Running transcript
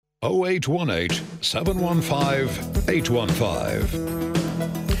0818 715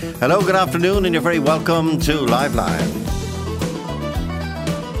 815. Hello, good afternoon, and you're very welcome to Live Line.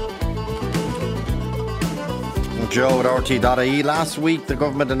 Joe at RT.ie. Last week, the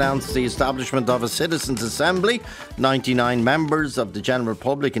government announced the establishment of a Citizens' Assembly, 99 members of the general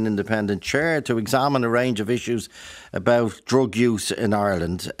public and independent chair, to examine a range of issues about drug use in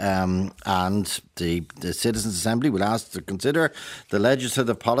Ireland. And the Citizens' Assembly will ask to consider the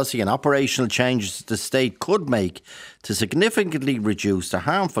legislative policy and operational changes the state could make to significantly reduce the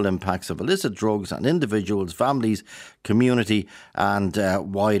harmful impacts of illicit drugs on individuals, families, community and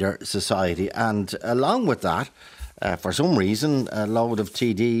wider society. And along with that, for some reason, a load of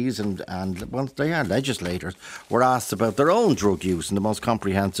TDs and well, they are legislators were asked about their own drug use, and the most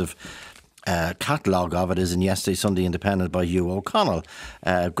comprehensive catalogue of it is in yesterday's Sunday Independent by Hugh O'Connell.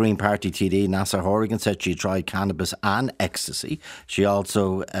 Green Party TD Neasa Horrigan said she tried cannabis and ecstasy. She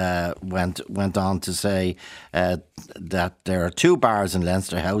also went on to say that there are 2 bars in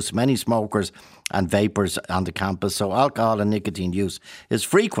Leinster House, many smokers and vapors on the campus, so alcohol and nicotine use is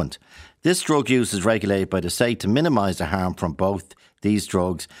frequent. This drug use is regulated by the state to minimise the harm from both these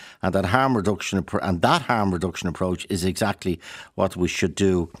drugs, and that harm reduction approach is exactly what we should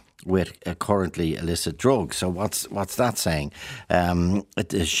do with currently illicit drugs. So what's that saying? Sinn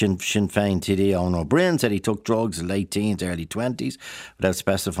Féin TD Owen O'Brien said he took drugs in late teens, early 20s without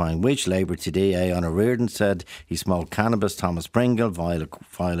specifying which. Labour TD Aodhán Ó Ríordáin said he smoked cannabis. Thomas Pringle,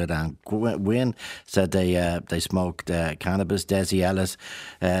 Violet Ann Gwynn said they smoked cannabis. Desi Ellis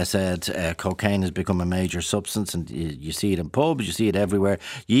said cocaine has become a major substance, and you see it in pubs, you see it everywhere.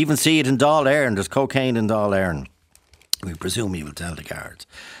 You even see it in Dáil Éireann. There's cocaine in Dáil Éireann. We presume he will tell the guards.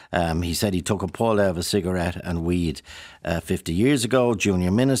 He said he took a pull out of a cigarette and weed 50 years ago. Junior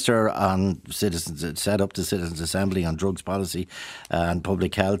Minister on Citizens set up the Citizens Assembly on Drugs Policy and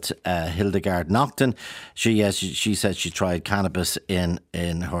Public Health, Hildegard Naughton. She said she tried cannabis in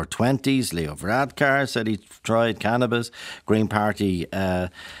her 20s. Leo Varadkar said he tried cannabis. Green Party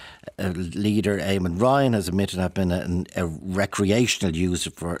leader Eamon Ryan has admitted to have been a recreational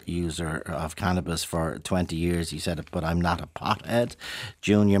user of cannabis for 20 years. He said, but I'm not a pothead.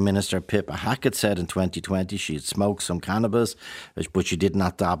 Junior Minister Pippa Hackett said in 2020 she had smoked some cannabis, but she did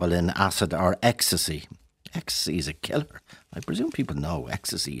not dabble in acid or ecstasy. Ecstasy is a killer. I presume people know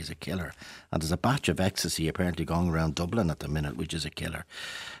ecstasy is a killer. And there's a batch of ecstasy apparently going around Dublin at the minute, which is a killer.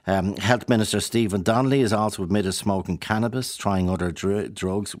 Health Minister Stephen Donnelly has also admitted smoking cannabis, trying other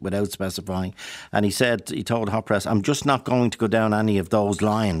drugs without specifying. And he told Hot Press, I'm just not going to go down any of those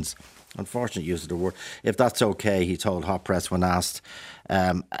lines. Unfortunate use of the word. If that's okay, he told Hot Press when asked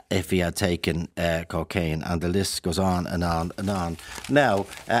if he had taken cocaine. And the list goes on and on and on. Now,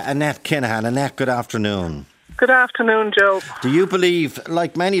 Annette Kinahan. Annette, good afternoon. Good afternoon, Joe. Do you believe,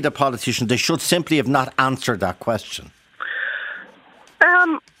 like many of the politicians, they should simply have not answered that question?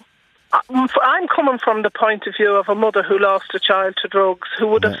 I'm coming from the point of view of a mother who lost a child to drugs, who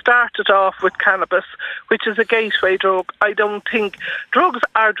would have started off with cannabis, which is a gateway drug. I don't think drugs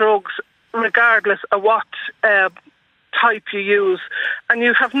are drugs regardless of what type you use, and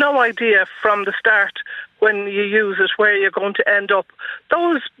you have no idea from the start when you use it where you're going to end up.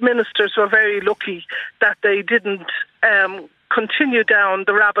 Those ministers were very lucky that they didn't continue down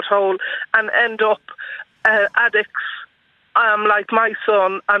the rabbit hole and end up addicts like my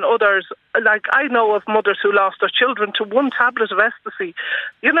son and others. Like, I know of mothers who lost their children to 1 tablet of ecstasy.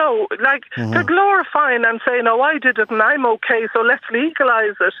 You know, like, they're glorifying and saying, oh, I did it and I'm okay, so let's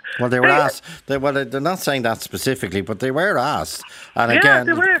legalise it. Well, they were asked. They're not saying that specifically, but they were asked. And again,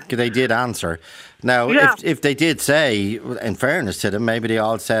 they did answer. Now, if they did say, in fairness to them, maybe they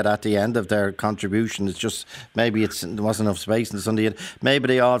all said at the end of their contribution, it's just, maybe there wasn't enough space in the Sunday. Maybe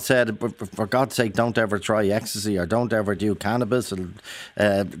they all said, for God's sake, don't ever try ecstasy or don't ever do cannabis. And,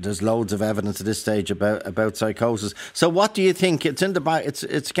 there's loads of evidence at this stage about psychosis. So what do you think? It's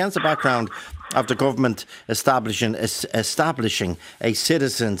against the background of the government establishing a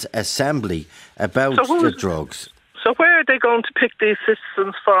citizens' assembly about the drugs. So where are they going to pick these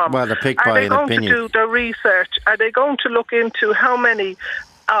citizens from? Well, they're picked by an opinion. Are they going to do their research? Are they going to look into how many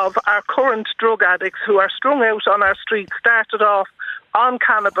of our current drug addicts who are strung out on our streets started off on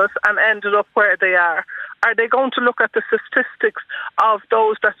cannabis and ended up where they are? Are they going to look at the statistics of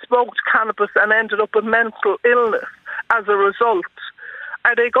those that smoked cannabis and ended up with mental illness as a result?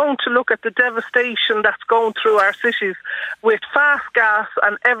 Are they going to look at the devastation that's going through our cities with fast gas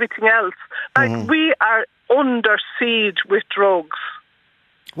and everything else? Like, we are under siege with drugs.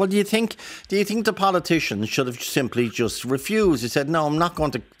 Well, do you think the politicians should have simply just refused? He said, "No, I'm not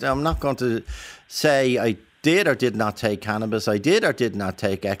going to say I did or did not take cannabis. I did or did not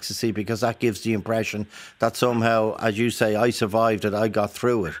take ecstasy, because that gives the impression that somehow, as you say, I survived it, I got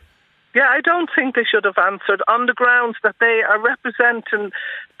through it. Yeah, I don't think they should have answered on the grounds that they are representing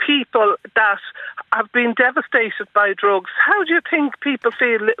people that have been devastated by drugs. How do you think people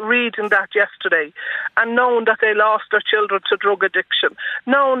feel reading that yesterday and knowing that they lost their children to drug addiction,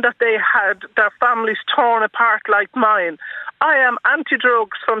 knowing that they had their families torn apart like mine? I am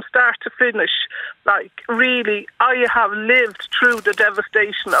anti-drugs from start to finish. Like, really, I have lived through the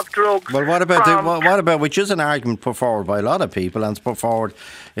devastation of drugs. Well, what about which is an argument put forward by a lot of people, and it's put forward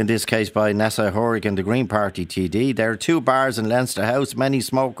in this case by Nessa Horrigan, the Green Party TD. There are 2 bars in Leinster House. Many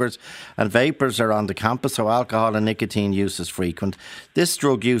smokers and vapors are on the campus, so alcohol and nicotine use is frequent. This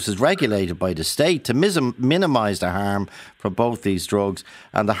drug use is regulated by the state to minimise the harm from both these drugs,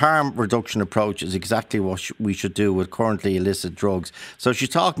 and the harm reduction approach is exactly what we should do with currently illicit drugs. So she's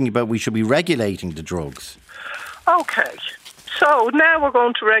talking about we should be regulating the drugs. Okay. So now we're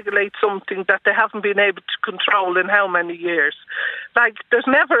going to regulate something that they haven't been able to control in how many years? Like, there's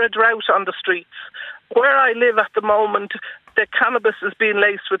never a drought on the streets. Where I live at the moment, the cannabis is being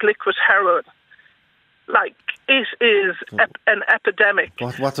laced with liquid heroin. Like, it is an epidemic.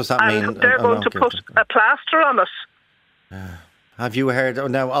 What does that mean? And they're going to put a plaster on it. Have you heard? Oh,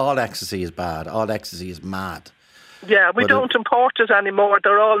 now all ecstasy is bad. All ecstasy is mad. Yeah, we don't import it anymore.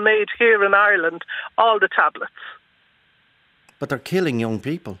 They're all made here in Ireland, all the tablets. But they're killing young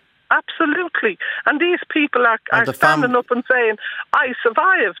people. Absolutely. And these people are standing up and saying, I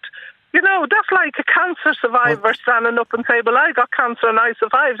survived. You know, that's like a cancer survivor standing up and saying, well, I got cancer and I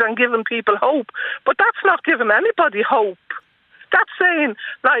survived, and giving people hope. But that's not giving anybody hope. That's saying,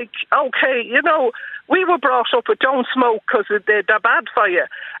 like, okay, you know, we were brought up with don't smoke because they're bad for you.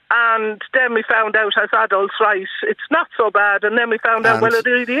 And then we found out as adults, right, it's not so bad. And then we found out, well, it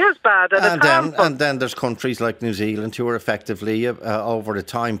really is bad. And then there's countries like New Zealand who are effectively, over the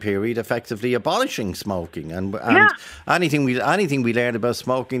time period, effectively abolishing smoking. And anything we learn about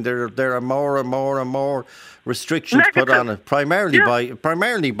smoking, there are more and more and more restrictions put on it,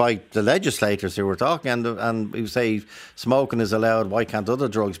 primarily by the legislators who were talking and who say smoking is allowed. Why can't other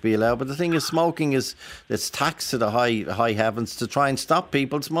drugs be allowed? But the thing is, smoking it's taxed to the high heavens to try and stop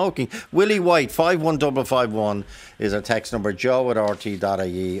people smoking. Willie White 51551 is our text number. Joe at rt.ie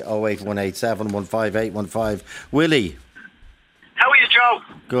 08187 15815. Willie, how are you, Joe?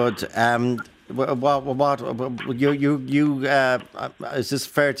 Good. Is this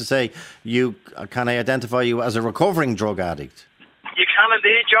fair to say can I identify you as a recovering drug addict? You can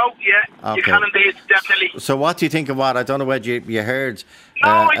indeed, Joe. Yeah, okay. You can indeed, definitely. So what do you think of what? I don't know whether you heard.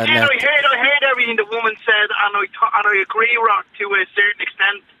 No, I did. I heard everything the woman said, and I agree with her to a certain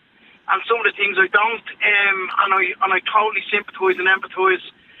extent. And some of the things I don't, and I totally sympathise and empathise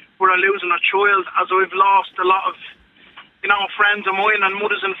with her losing her child, as I've lost a lot of, friends of mine and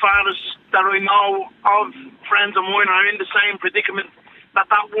mothers and fathers that I know of. Friends of mine are in the same predicament that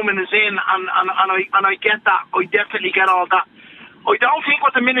woman is in, and I get that. I definitely get all that. I don't think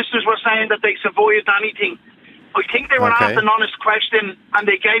what the ministers were saying that they survived anything. I think they were asked an honest question and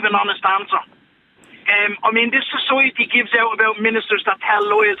they gave an honest answer. This society gives out about ministers that tell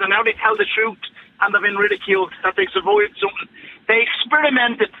lies, and now they tell the truth and they've been ridiculed that they survived something. They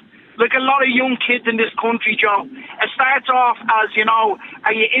experimented. Like a lot of young kids in this country, Joe. It starts off as,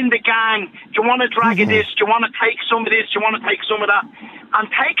 are you in the gang? Do you want to drag of this? Do you want to take some of this? Do you want to take some of that? And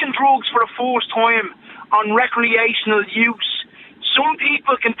taking drugs for the first time on recreational use. Some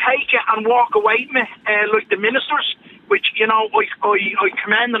people can take it and walk away from it, like the ministers, which, I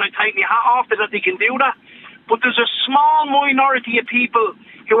commend and I take my hat off that they can do that. But there's a small minority of people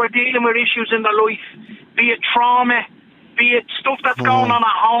who are dealing with issues in their life, be it trauma, be it stuff that's going on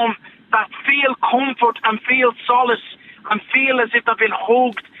at home, that feel comfort and feel solace and feel as if they've been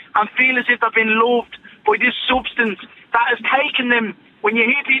hugged and feel as if they've been loved by this substance that has taken them. When you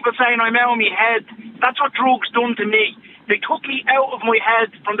hear people saying, I'm out of my head, that's what drugs done to me. They took me out of my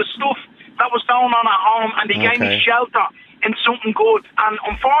head from the stuff that was going on at home, and they gave me shelter in something good. And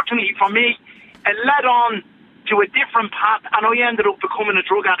unfortunately for me, it led on to a different path, and I ended up becoming a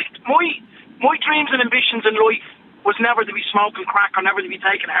drug addict. My dreams and ambitions in life was never to be smoking crack or never to be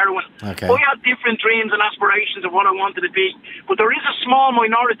taking heroin. I had different dreams and aspirations of what I wanted to be. But there is a small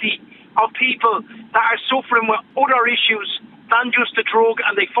minority of people that are suffering with other issues than just a drug,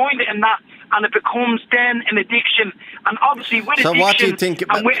 and they find it in that, and it becomes then an addiction. And obviously with addiction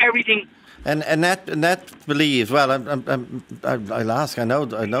and with everything... And Annette believes. Well, I'll ask. I know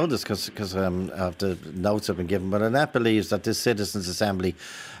this because of the notes I've been given. But Annette believes that this citizens' assembly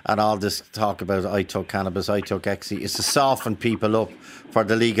and all this talk about I took cannabis, I took ecstasy is to soften people up for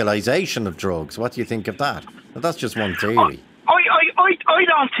the legalisation of drugs. What do you think of that? Well, that's just one theory. I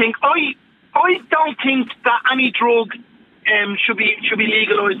don't think that any drug should be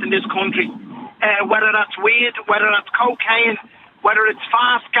legalised in this country. Whether that's weed, whether that's cocaine, whether it's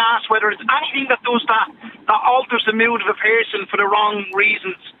fast gas, whether it's anything that does that alters the mood of a person for the wrong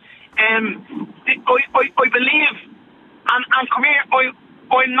reasons. I believe, and come here,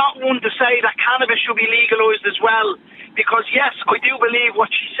 I'm not one to say that cannabis should be legalised as well, because yes, I do believe what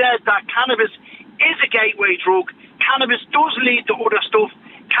she said, that cannabis is a gateway drug. Cannabis does lead to other stuff.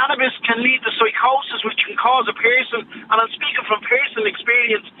 Cannabis can lead to psychosis, which can cause a person, and I'm speaking from personal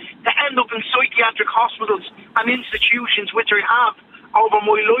experience, to end up in psychiatric hospitals and institutions, which I have over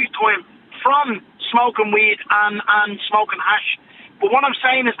my lifetime from smoking weed and smoking hash. But what I'm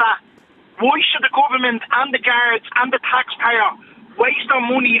saying is that why should the government and the guards and the taxpayer waste their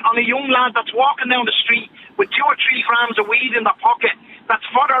money on a young lad that's walking down the street with 2 or 3 grams of weed in their pocket, that's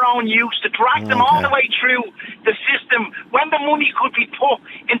for their own use, to drag them all the way through the system when the money could be put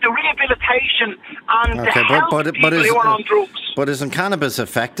into rehabilitation and to help people who are on drugs? But isn't cannabis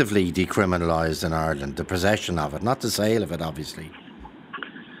effectively decriminalised in Ireland? The possession of it, not the sale of it, obviously.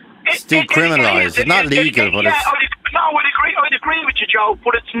 It's decriminalised. It's not legal, but it's... I'd agree with you, Joe,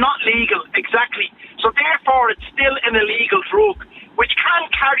 but it's not legal, exactly. So therefore, it's still an illegal drug, which can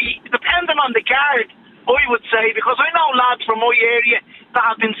carry, depending on the guard, I would say, because I know lads from my area that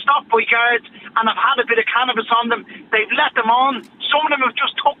have been stopped by guards and have had a bit of cannabis on them. They've let them on. Some of them have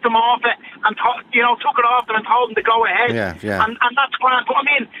just took them off it and took it off them and told them to go ahead. Yeah. And that's grand. But I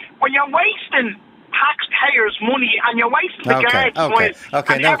mean, when you're wasting taxpayers' money and you're wasting the guards' money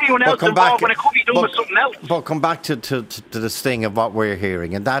and everyone else involved when it could be done with something else. But come back to the sting of what we're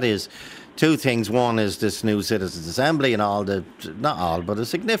hearing, and that is two things. One is this new Citizens' Assembly and not all, but a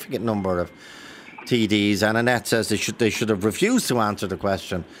significant number of TDs, and Annette says they should have refused to answer the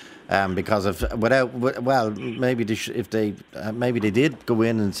question because of maybe they did go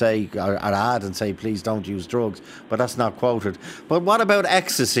in and say or add and say please don't use drugs, but that's not quoted. But what about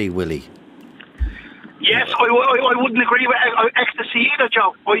ecstasy, Willie? Yes, I wouldn't agree with ecstasy either,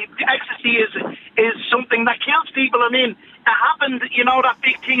 Joe. Ecstasy is something that kills people. I mean, it happened, that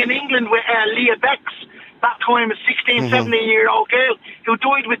big thing in England with Leah Becks. That time a 16, 17-year-old girl who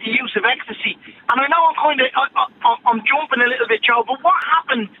died with the use of ecstasy. And I know I'm jumping a little bit, Joe, but what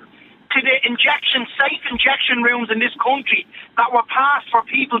happened to the safe injection rooms in this country that were passed for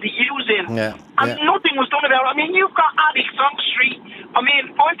people to use in? Nothing was done about it. I mean, you've got addicts on the street. I mean,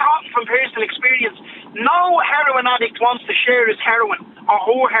 I'm talking from personal experience. No heroin addict wants to share his heroin or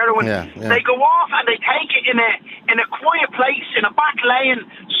her heroin. They go off and they take it in a quiet place, in a back lane,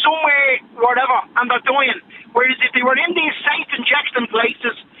 somewhere, whatever, and they're dying. Whereas if they were in these safe injection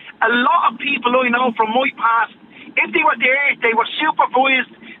places, a lot of people I know from my past, if they were there, they were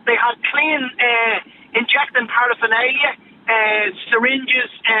supervised, they had clean injecting paraphernalia, syringes,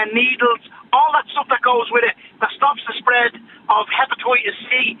 needles, all that stuff that goes with it, that stops the spread of hepatitis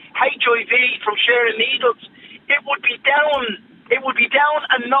C, HIV from sharing needles. It would be down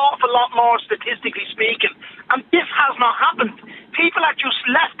an awful lot more, statistically speaking. And this has not happened. People are just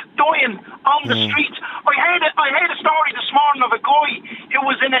left dying on the streets. I heard a story this morning of a guy who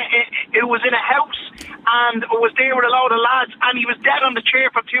was in a house and was there with a load of lads, and he was dead on the chair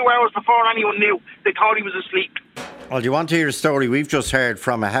for 2 hours before anyone knew. They thought he was asleep. Well, you want to hear a story we've just heard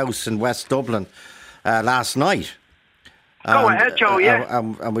from a house in West Dublin last night? Go ahead, Joe,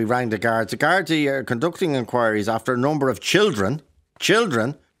 and we rang the guards. The guards are conducting inquiries after a number of children,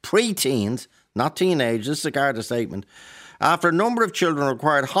 pre-teens, not teenagers, the Garda statement, after a number of children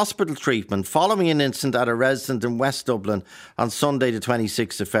required hospital treatment following an incident at a residence in West Dublin on Sunday the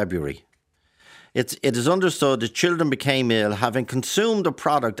 26th of February. It is understood that children became ill having consumed a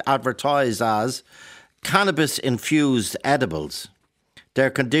product advertised as cannabis-infused edibles. Their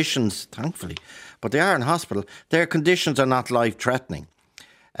conditions, thankfully, but they are in hospital, their conditions are not life-threatening.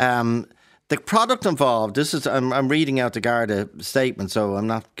 The product involved, I'm reading out the Garda statement, so I'm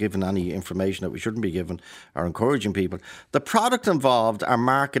not giving any information that we shouldn't be giving or encouraging people. The product involved are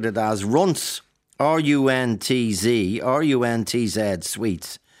marketed as Runtz, RUNTZ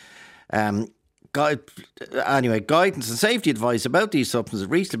sweets. Guidance and safety advice about these substances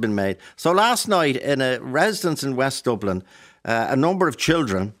have recently been made. So last night in a residence in West Dublin, a number of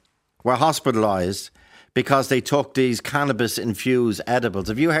children were hospitalised because they took these cannabis-infused edibles.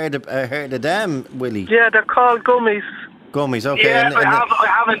 Have you heard of them, Willie? Yeah, they're called gummies. Gummies, okay. Yeah, I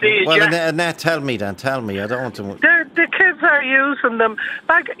have indeed. Well, yeah. Annette, tell me. I don't want to... The kids are using them.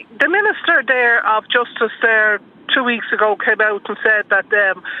 Like, the Minister there of Justice there 2 weeks ago came out and said that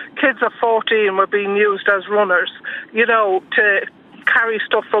kids of 14 were being used as runners, to carry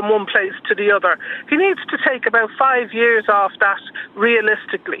stuff from one place to the other. He needs to take about 5 years off that,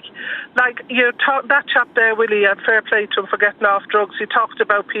 realistically. Like, that chap there, Willie, and fair play to him for getting off drugs, he talked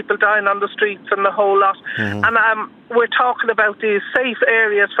about people dying on the streets and the whole lot. Mm-hmm. And we're talking about these safe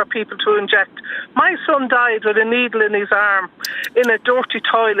areas for people to inject. My son died with a needle in his arm in a dirty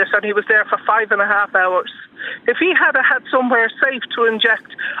toilet, and he was there for 5.5 hours. If he had had somewhere safe to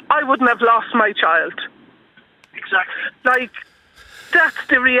inject, I wouldn't have lost my child. Exactly. Like, that's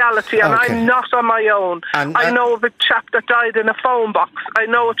the reality, and okay. I'm not on my own. I know of a chap that died in a phone box. I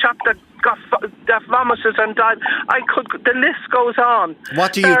know a chap that vomited and died. The list goes on.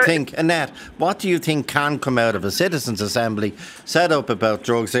 What do you think, Annette, what do you think can come out of a citizens' assembly set up about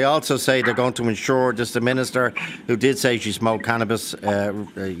drugs? They also say they're going to ensure, just the Minister who did say she smoked cannabis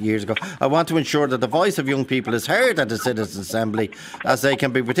years ago, I want to ensure that the voice of young people is heard at the citizens' assembly, as they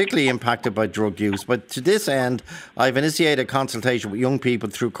can be particularly impacted by drug use. But to this end, I've initiated consultation with young people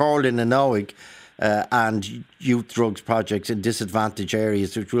through Corlin and Noig and youth drugs projects in disadvantaged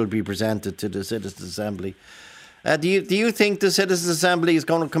areas, which will be presented to the Citizens' Assembly. Do you think the Citizens' Assembly is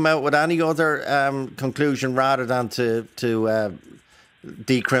going to come out with any other conclusion rather than to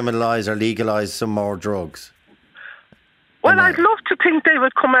decriminalise or legalise some more drugs? Well, I'd love to think they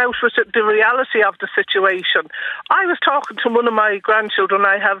would come out with the reality of the situation. I was talking to one of my grandchildren.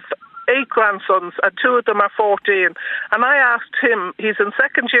 I have 8 grandsons, and 2 of them are 14. And I asked him, he's in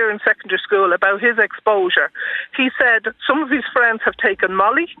second year in secondary school, about his exposure. He said some of his friends have taken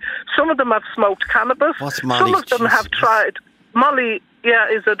Molly, some of them have smoked cannabis, What's Molly? Some of them have tried Molly. Yeah,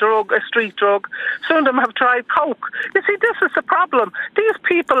 is a drug, a street drug. Some of them have tried coke. You see, this is the problem. These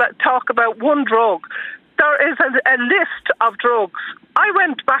people that talk about one drug, there is a list of drugs. I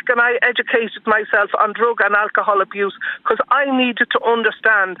went back and I educated myself on drug and alcohol abuse because I needed to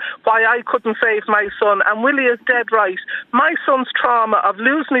understand why I couldn't save my son. And Willie is dead right. My son's trauma of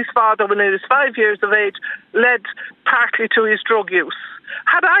losing his father when he was 5 years of age led partly to his drug use.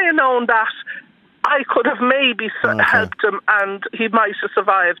 Had I known that, I could have maybe helped him and he might have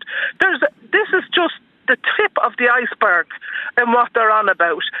survived. This is just the tip of the iceberg and what they're on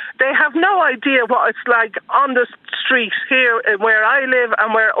about. They have no idea what it's like on the street here where I live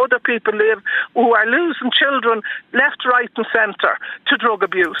and where other people live who are losing children left, right and centre to drug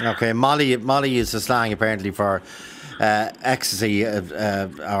abuse. Okay, Molly is the slang apparently for ecstasy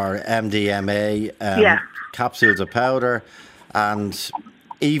or MDMA, capsules of powder, and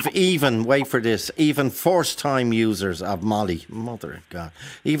even, wait for this, even first-time users of Molly, mother of God,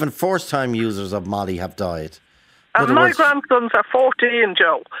 even first-time users of Molly have died. And my grandsons are 14,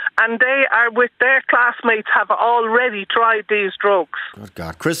 Joe, and they are with their classmates have already tried these drugs. Good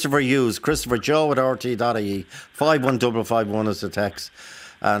God. Christopher Hughes, Christopher Joe at RT.ie, 51551 is the text,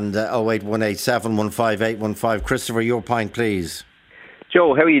 and 0818 715 815. Christopher, your point, please.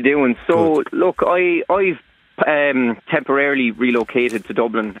 Joe, how are you doing? So, Good. Look, I've temporarily relocated to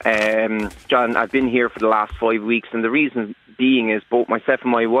Dublin. John, I've been here for the last 5 weeks, and the reason being is both myself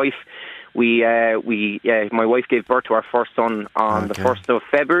and my wife, my wife gave birth to our first son on the 1st of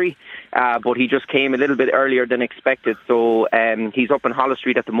February, but he just came a little bit earlier than expected. So he's up in Holles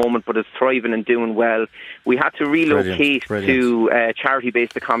Street at the moment, but is thriving and doing well. We had to relocate to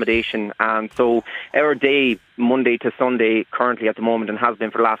charity-based accommodation, and so our day, Monday to Sunday, currently at the moment, and has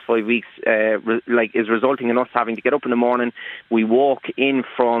been for the last 5 weeks, is resulting in us having to get up in the morning. We walk in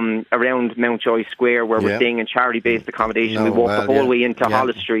from around Mountjoy Square, where we're staying in charity-based accommodation. We walk the whole way into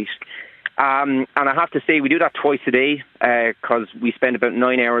Holles Street. And I have to say, we do that twice a day because we spend about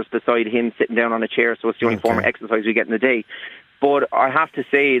 9 hours beside him sitting down on a chair, so it's the only form of exercise we get in the day. But I have to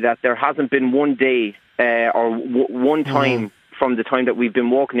say that there hasn't been one day or one time from the time that we've been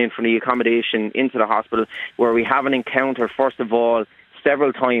walking in from the accommodation into the hospital where we haven't encountered, first of all,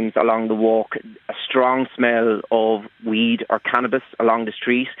 several times along the walk, a strong smell of weed or cannabis along the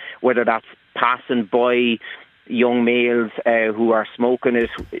street, whether that's passing by young males who are smoking it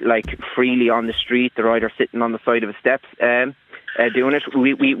like freely on the street. They're either sitting on the side of the steps doing it.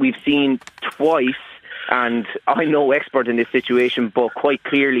 We've seen twice, and I'm no expert in this situation, but quite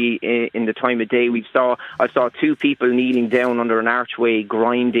clearly in the time of day I saw 2 people kneeling down under an archway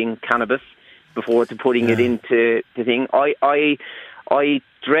grinding cannabis before putting it into the thing. I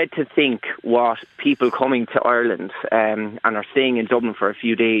dread to think what people coming to Ireland and are staying in Dublin for a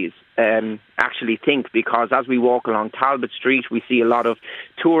few days actually think, because as we walk along Talbot Street, we see a lot of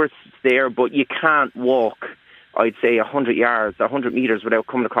tourists there, but you can't walk I'd say 100 yards, 100 metres without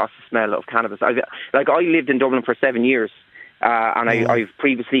coming across the smell of cannabis. I lived in Dublin for 7 years, and I've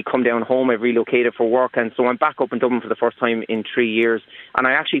previously come down home. I've relocated for work, and so I'm back up in Dublin for the first time in 3 years. And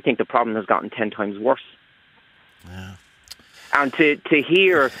I actually think the problem has gotten 10 times worse. Yeah. And to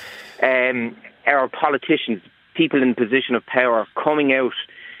hear our politicians, people in position of power, coming out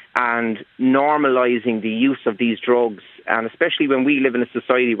and normalising the use of these drugs, and especially when we live in a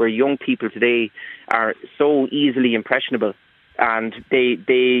society where young people today are so easily impressionable, and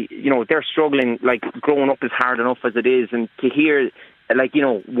they're struggling, like, growing up is hard enough as it is, and to hear, like,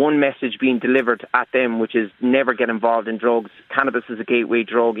 one message being delivered at them, which is never get involved in drugs. Cannabis is a gateway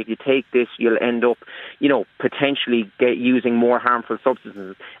drug. If you take this, you'll end up, potentially using more harmful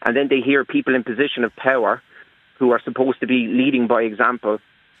substances. And then they hear people in position of power who are supposed to be leading by example,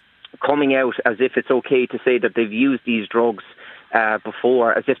 coming out as if it's okay to say that they've used these drugs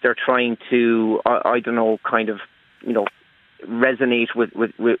before, as if they're trying to, resonate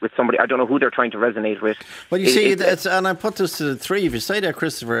with somebody. I don't know who they're trying to resonate with. Well, you see, and I put this to the three of you. Say that,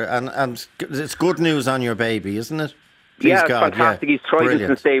 Christopher, and it's good news on your baby, isn't it? Please it's God, fantastic. He's thriving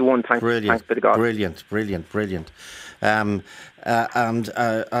since day one. Thanks to God. Brilliant. And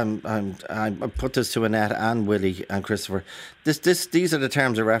I put this to Annette and Willie and Christopher. These are the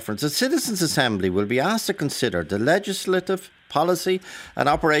terms of reference. The Citizens' Assembly will be asked to consider the legislative, policy and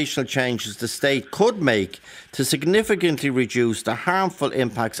operational changes the state could make to significantly reduce the harmful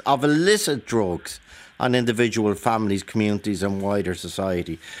impacts of illicit drugs on individual families, communities and wider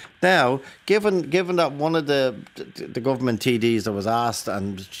society. Now, given that one of the government TDs that was asked,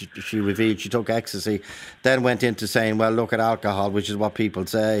 and she revealed she took ecstasy, then went into saying, well, look at alcohol, which is what people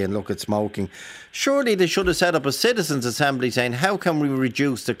say, and look at smoking. Surely they should have set up a citizens' assembly saying, how can we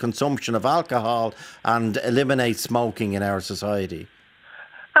reduce the consumption of alcohol and eliminate smoking in our society?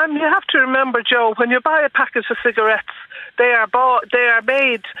 And you have to remember, Joe, when you buy a package of cigarettes, they are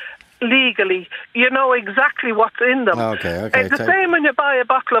made legally. You know exactly what's in them. Okay. It's the same when you buy a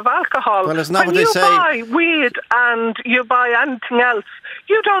bottle of alcohol. Well, it's not when what they say. When you buy weed and you buy anything else,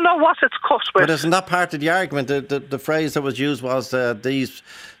 you don't know what it's cut with. But isn't that part of the argument? The phrase that was used was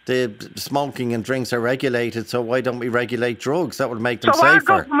the smoking and drinks are regulated, so why don't we regulate drugs? That would make them safer.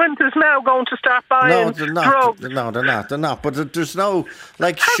 So our government is now going to start buying drugs. No, they're not. But there's no...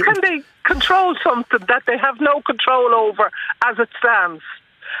 How can they control something that they have no control over as it stands?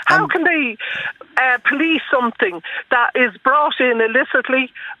 How can they police something that is brought in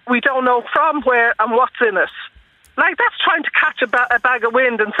illicitly, we don't know from where and what's in it? Like, that's trying to catch a bag of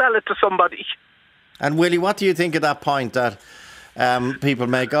wind and sell it to somebody. And Willie, what do you think of that point that people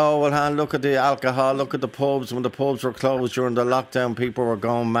make? Oh, well, look at the alcohol, look at the pubs. When the pubs were closed during the lockdown, people were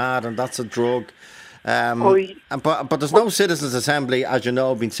going mad, and that's a drug. But there's no citizens' assembly, as you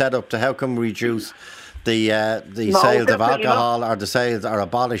know, being set up to how can we reduce the sales of alcohol or the sales or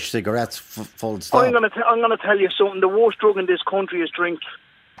abolish cigarettes full stop. I'm going to tell you something. The worst drug in this country is drink,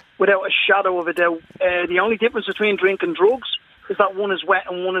 without a shadow of a doubt. The only difference between drink and drugs is that one is wet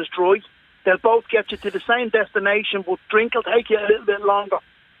and one is dry. They'll both get you to the same destination, but drink will take you a little bit longer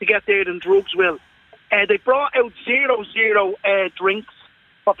to get there than drugs will. They brought out 0.0 drinks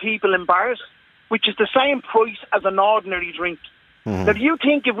for people in bars, which is the same price as an ordinary drink. Mm-hmm. Now, do you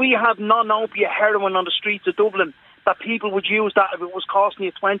think if we had non-opiate heroin on the streets of Dublin, that people would use that if it was costing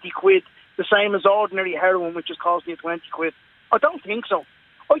you 20 quid, the same as ordinary heroin, which is costing you 20 quid? I don't think so.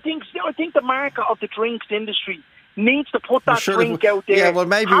 I think the market of the drinks industry needs to put that drink out there. Yeah, well,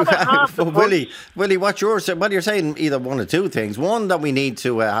 maybe Willie, what you're saying, either one or two things. One, that we need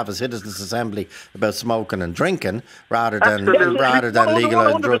to have a citizens' assembly about smoking and drinking rather than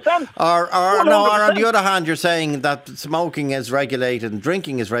legalising drugs. Or on the other hand, you're saying that smoking is regulated and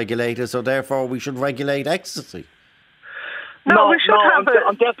drinking is regulated, so therefore we should regulate ecstasy. No, we should have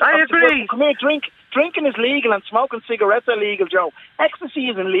it. I agree. Come here, drinking is legal and smoking cigarettes are legal, Joe. Ecstasy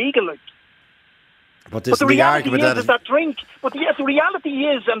is illegal. But the reality is that drink. But the reality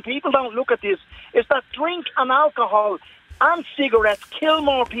is, and people don't look at this, is that drink and alcohol and cigarettes kill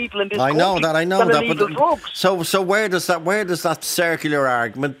more people in this country than illegal drugs. So where does that circular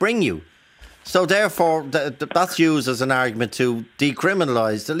argument bring you? So therefore, that's used as an argument to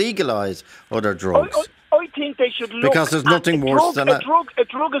decriminalise, to legalise other drugs. I think they should look because there's nothing worse than that. A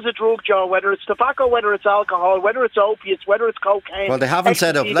drug is a drug, Joe, whether it's tobacco, whether it's alcohol, whether it's opiates, whether it's cocaine. Well, they haven't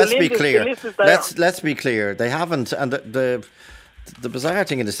set up. Let's be clear. Let's be clear. They haven't, and the bizarre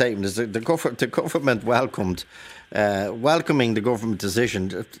thing in the statement is the government welcoming the government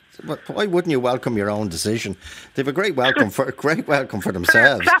decision. Why wouldn't you welcome your own decision? They have a great welcome for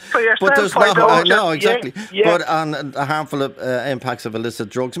themselves. For yourself, but there's not. No, Yeah, exactly. yeah. But on the harmful impacts of illicit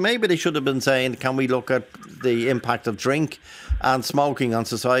drugs, maybe they should have been saying, can we look at the impact of drink and smoking on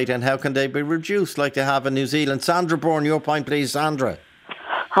society, and how can they be reduced like they have in New Zealand? Sandra Bourne, your point, please, Sandra.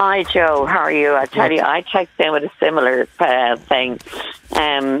 Hi, Joe. How are you? I tell you, I checked in with a similar thing.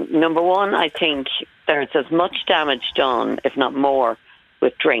 Number one, I think there's as much damage done, if not more,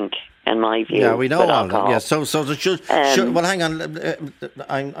 with drink, in my view. Yeah, we know all that. alcohol. Yeah, so there should. Well, hang on.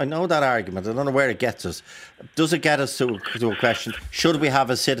 I know that argument. I don't know where it gets us. Does it get us to a question? Should we have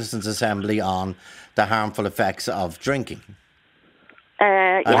a citizens' assembly on the harmful effects of drinking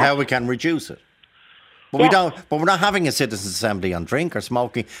and how we can reduce it? But we don't. But we're not having a citizens' assembly on drink or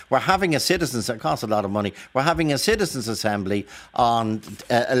smoking. We're having a citizens. It costs a lot of money. We're having a citizens' assembly on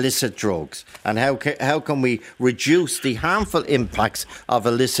illicit drugs and how can we reduce the harmful impacts of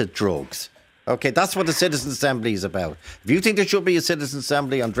illicit drugs? Okay, that's what the citizens' assembly is about. If you think there should be a citizens'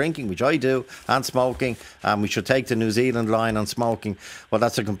 assembly on drinking, which I do, and smoking, and we should take the New Zealand line on smoking, well,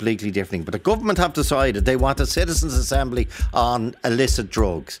 that's a completely different thing. But the government have decided they want a citizens' assembly on illicit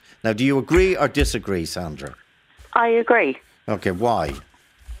drugs. Now, do you agree or disagree, Sandra? I agree. Okay, why?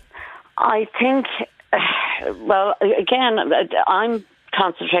 I think, well, again, I'm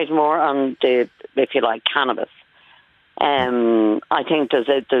concentrating more on the, if you like, cannabis. I think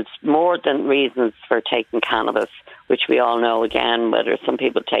there's more than reasons for taking cannabis, which we all know, again, whether some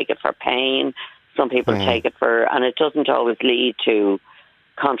people take it for pain, some people take it for, and it doesn't always lead to,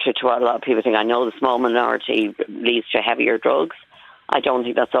 contrary to what a lot of people think, I know the small minority leads to heavier drugs. I don't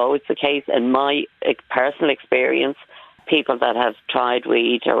think that's always the case. In my personal experience, people that have tried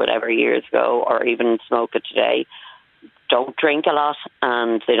weed or whatever years ago, or even smoke it today, don't drink a lot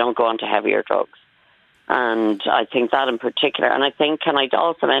and they don't go on to heavier drugs. And I think that in particular, and I think, can I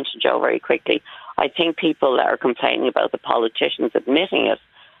also mention, Joe, very quickly, I think people that are complaining about the politicians admitting it,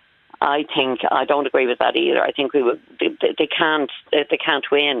 I don't agree with that either. I think they can't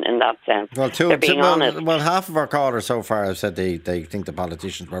win in that sense. Well, They're being honest. Well, half of our callers so far have said they think the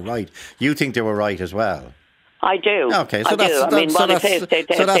politicians were right. You think they were right as well? I do. Okay, so that's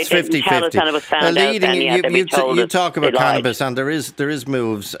 50-50. You talk about cannabis, and there is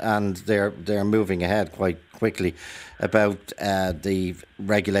moves, and they're moving ahead quite quickly about the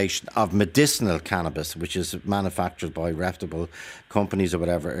regulation of medicinal cannabis, which is manufactured by reputable companies or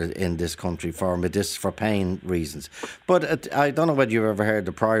whatever in this country for pain reasons. But I don't know whether you've ever heard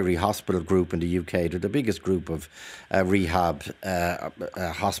the Priory Hospital Group in the UK. They're the biggest group of rehab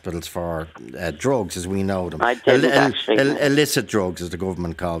hospitals for drugs, as we know them. Illicit drugs, as the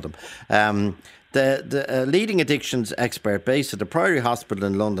government called them. The leading addictions expert based at the Priory Hospital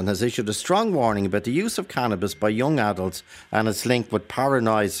in London has issued a strong warning about the use of cannabis by young adults and its link with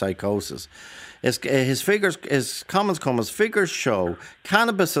paranoid psychosis. His comments come as figures show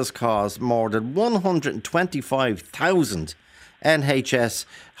cannabis has caused more than 125,000 NHS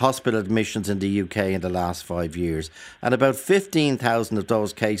hospital admissions in the UK in the last 5 years, and about 15,000 of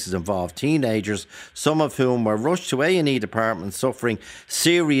those cases involved teenagers, some of whom were rushed to A&E departments suffering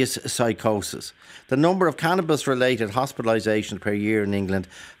serious psychosis. The number of cannabis-related hospitalisations per year in England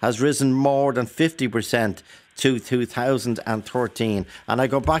has risen more than 50% to 2013. And I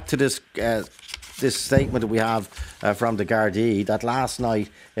go back to this statement that we have from the Gardaí, that last night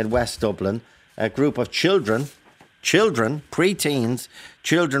in West Dublin, a group of children, pre-teens,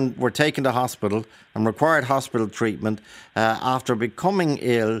 children were taken to hospital and required hospital treatment after becoming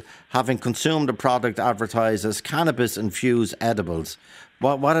ill, having consumed a product advertised as cannabis-infused edibles.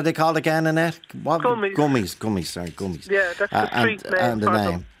 What are they called again, Annette? Gummies. Gummies. Yeah, that's the street name for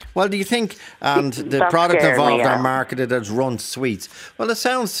them. Well, do you think, and the product involved are marketed as Run Sweets? Well, it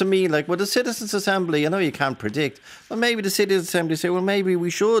sounds to me like, with the Citizens' Assembly, I know you can't predict, but maybe the Citizens' Assembly say, well, maybe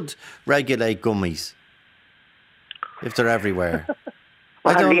we should regulate gummies if they're everywhere.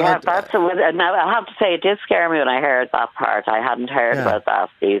 Now, I have to say, it did scare me when I heard that part. I hadn't heard about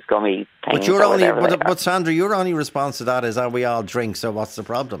that, these gummy things. But Sandra, your only response to that is, we all drink, so what's the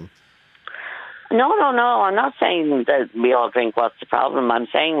problem? No. I'm not saying that we all drink, what's the problem. I'm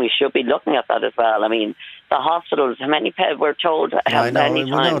saying we should be looking at that as well. I mean, the hospitals. How many we're told how many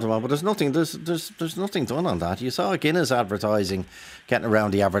times. But there's nothing. There's nothing done on that. You saw Guinness advertising, getting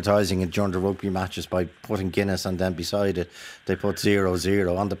around the advertising during the rugby matches by putting Guinness, and then beside it they put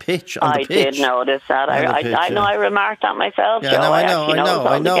 0-0 on the pitch. I did notice that. I know. I remarked that myself. Yeah, Joe.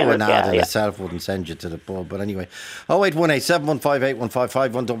 I know. An ad in yeah. itself wouldn't send you to the pub, but anyway. 0818 715 815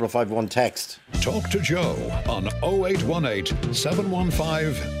 51551 text. Talk to Joe on 0818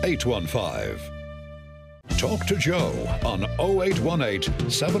 715 815. Talk to Joe on 0818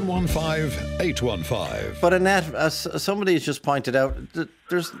 715 815. But Annette, as somebody has just pointed out,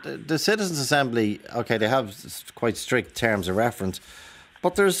 there's the Citizens Assembly. Okay, they have quite strict terms of reference,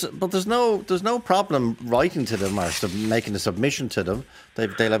 but there's no problem writing to them or making a submission to them.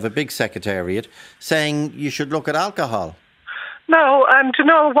 They'll have a big secretariat saying you should look at alcohol. No, and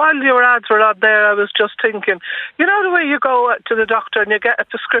while your ads were on there, I was just thinking, the way you go to the doctor and you get a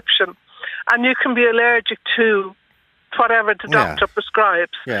prescription, and you can be allergic to whatever the doctor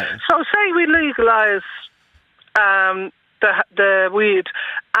prescribes. Yeah. So say we legalise the weed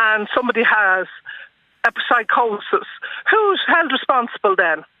and somebody has a psychosis. Who's held responsible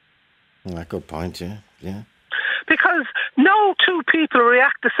then? Good point, yeah. Because no two people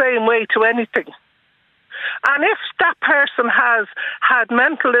react the same way to anything. And if that person has had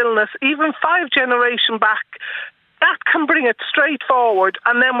mental illness, even 5 generations back, that can bring it straight forward,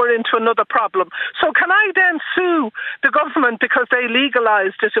 and then we're into another problem. So can I then sue the government because they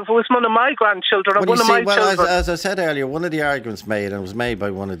legalised it if it was one of my grandchildren or one of my children? As I said earlier, one of the arguments made, and it was made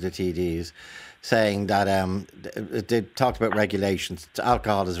by one of the TDs, saying that they talked about regulations.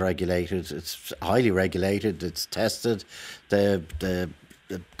 Alcohol is regulated. It's highly regulated. It's tested. The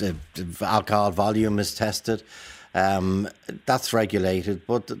alcohol volume is tested. That's regulated,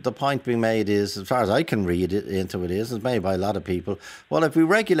 but the point being made is, as far as I can read it into it is, it's made by a lot of people, well, if we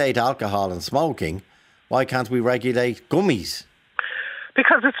regulate alcohol and smoking, why can't we regulate gummies?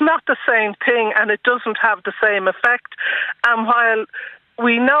 Because it's not the same thing and it doesn't have the same effect. And while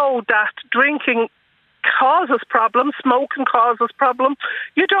we know that drinking causes problems, smoking causes problems,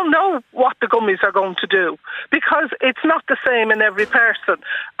 you don't know what the gummies are going to do because it's not the same in every person.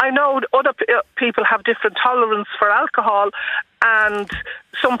 I know other people have different tolerance for alcohol, and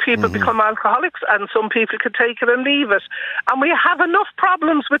some people become alcoholics and some people can take it and leave it. And we have enough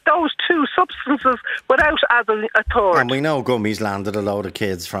problems with those two substances without adding a third. And we know gummies landed a load of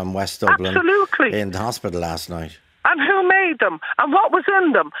kids from West Dublin in the hospital last night. And who made them? And what was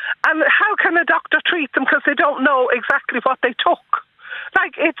in them? And how can a doctor treat them because they don't know exactly what they took?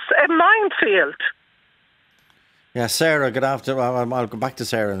 Like, it's a minefield. Yeah, Sarah, good afternoon. I'll go back to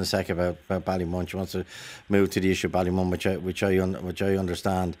Sarah in a second about Ballymun. She wants to move to the issue of Ballymun, which I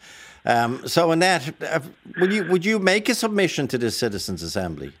understand. So, Annette, would you make a submission to the Citizens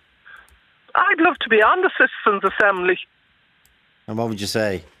Assembly? I'd love to be on the Citizens Assembly. And what would you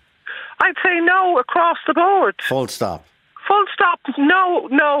say? I'd say no across the board. Full stop. Full stop. No,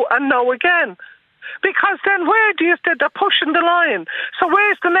 and no again. Because then where do you think they're pushing the line? So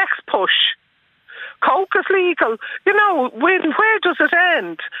where's the next push? Coke is legal. Where does it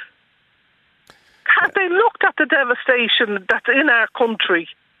end? Have they looked at the devastation that's in our country?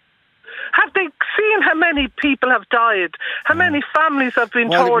 Have they seen how many people have died? How many families have been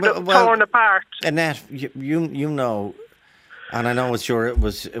torn apart? Annette, you know. And I know it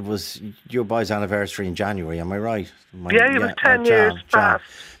was your boy's anniversary in January, am I right? It was 10 years past.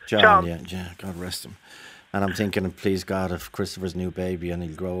 John, yeah, God rest him. And I'm thinking, please God, of Christopher's new baby, and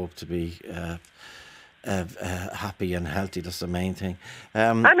he'll grow up to be happy and healthy. That's the main thing.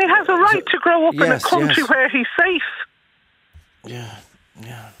 And he has a right to grow up in a country where he's safe. Yeah.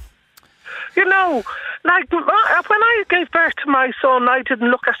 Like when I gave birth to my son, I didn't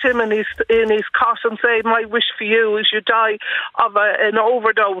look at him in his cot and say, "My wish for you is you die of an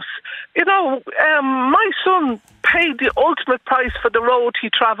overdose." My son paid the ultimate price for the road he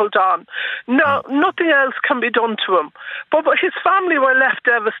travelled on. No, nothing else can be done to him. But his family were left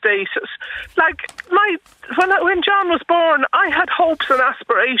devastated. Like when John was born, I had hopes and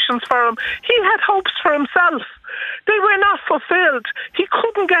aspirations for him. He had hopes for himself. They were not fulfilled. He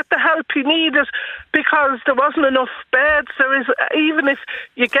couldn't get the help he needed because there wasn't enough beds. Even if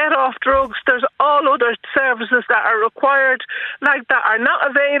you get off drugs, there's all other services that are required, like that are not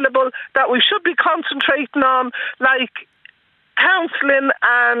available, that we should be concentrating on, like counselling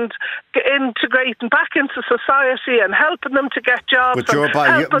and integrating back into society and helping them to get jobs.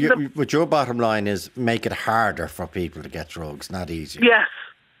 But your bottom line is make it harder for people to get drugs, not easier. Yes,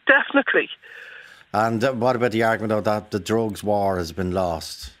 definitely. And what about the argument that the drugs war has been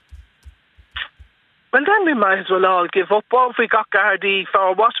lost? well, then we might as well all give up. What have we got Gardaí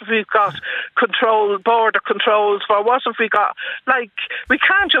for? What have we got border controls for? What have we got? Like, we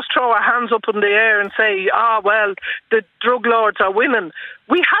can't just throw our hands up in the air and say, well, the drug lords are winning.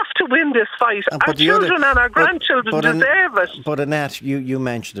 We have to win this fight. Our children and our grandchildren deserve it. But Annette, you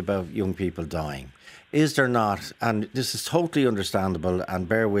mentioned about young people dying. Is there not, and this is totally understandable, and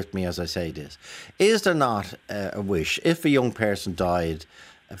bear with me as I say this, is there not a wish, if a young person died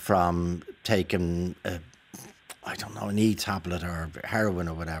from taking, an E-tablet or heroin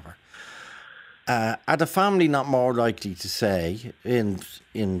or whatever, are the family not more likely to say in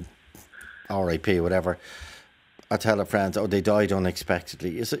RIP or whatever, I tell a friend, they died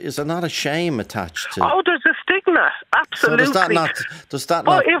unexpectedly? Is there not a shame attached to? Oh, there's a stigma, absolutely. So does that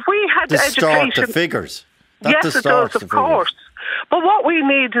not if we had distort education, the figures? Yes, it does, of course. But what we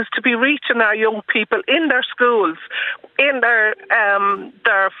need is to be reaching our young people in their schools, in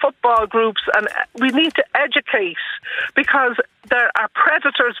their football groups, and we need to educate, because there are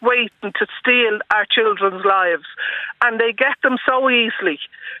predators waiting to steal our children's lives, and they get them so easily.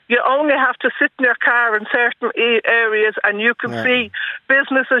 You only have to sit in your car in certain areas and you can see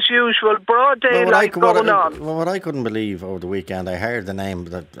business as usual, broad daylight going on. What I couldn't believe over the weekend, I heard the name,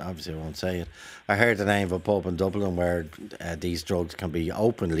 that obviously I won't say it, I heard the name of a pub in Dublin where these drugs can be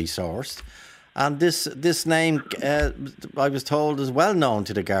openly sourced. And this name, I was told, is well known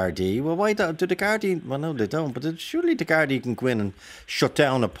to the Gardaí. Well, why do the Gardaí? Well, no, they don't. But surely the Gardaí can go in and shut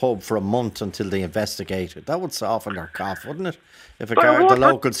down a pub for a month until they investigate it. That would soften their cough, wouldn't it? If the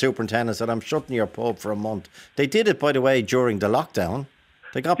local superintendent said, "I'm shutting your pub for a month." They did it, by the way, during the lockdown.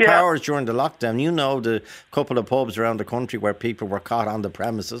 They got powers during the lockdown. You know, the couple of pubs around the country where people were caught on the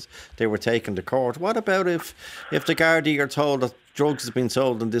premises, they were taken to court. What about if the Gardaí are told that drugs has been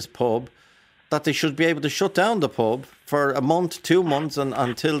sold in this pub, that they should be able to shut down the pub for a month, 2 months,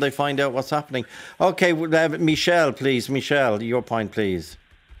 until they find out what's happening? Okay, Michelle, please. Michelle, your point, please.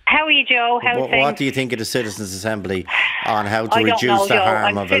 How are you, Joe? What do you think of the Citizens' Assembly on how to reduce the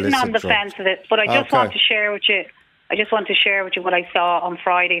harm of illicit drugs? I'm sitting on the fence of it, but I just want to share with you. What I saw on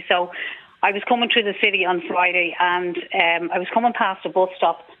Friday. So I was coming through the city on Friday, and I was coming past a bus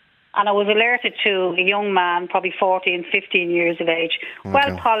stop, and I was alerted to a young man, probably 14, 15 years of age,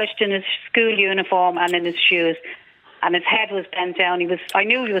 well polished in his school uniform and in his shoes, and his head was bent down. I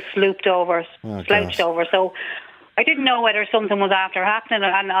knew he was slouched over. So I didn't know whether something was after happening,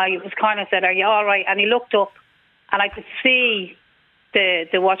 and I was kind of said, "Are you all right?" And he looked up, and I could see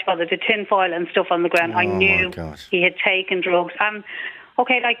the tin foil and stuff on the ground. I knew he had taken drugs. And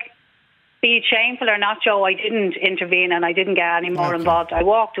be it shameful or not, Joe, I didn't intervene and I didn't get any more involved. I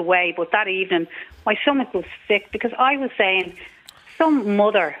walked away, but that evening my stomach was sick, because I was saying, some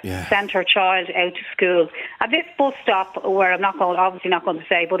mother sent her child out to school at this bus stop where I'm obviously not going to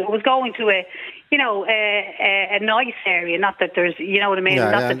say, but it was going to a nice area. Not that there's, you know what I mean.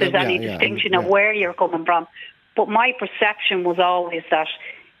 Not that there's any distinction of where you're coming from. But my perception was always that,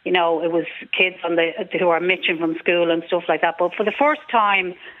 it was kids who are mitching from school and stuff like that. But for the first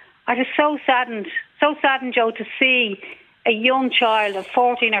time, I was so saddened, Joe, to see a young child of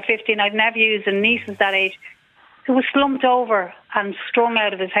 14 or 15, I've nephews and nieces that age, who was slumped over and strung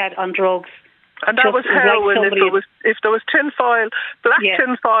out of his head on drugs. And that was heroin. If there was tinfoil,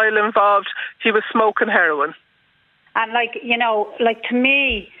 tinfoil involved, he was smoking heroin. And to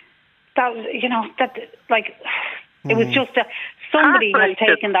me, that was, it was just somebody has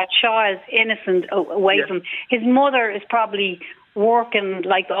taken that child's innocence away from him. His mother is probably working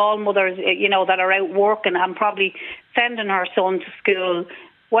like all mothers, that are out working, and probably sending her son to school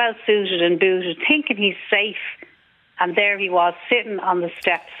well suited and booted, thinking he's safe. And there he was, sitting on the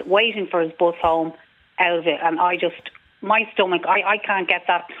steps, waiting for his bus home out of it. And my stomach, I can't get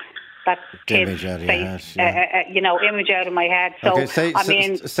that kid's face, image out of my head. So,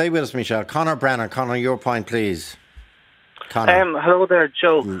 okay, stay with us, Michelle. Conor Brennan. Conor, your point, please. Conor. Hello there,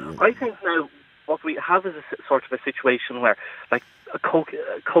 Joe. I think now what we have is a sort of a situation where,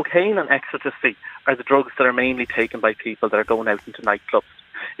 cocaine and ecstasy are the drugs that are mainly taken by people that are going out into nightclubs.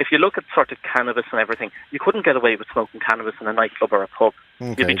 If you look at sort of cannabis and everything, you couldn't get away with smoking cannabis in a nightclub or a pub.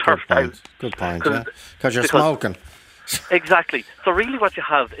 Okay, you'd be turfed out. Good point, because you're smoking. Exactly. So really what you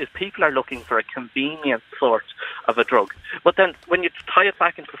have is people are looking for a convenient sort of a drug. But then when you tie it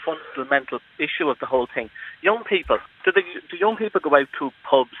back into the fundamental issue of the whole thing, young people, do young people go out to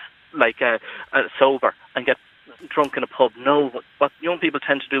pubs sober and get drunk in a pub? No. What young people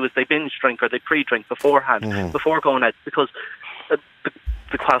tend to do is they binge drink or they pre-drink beforehand, before going out, because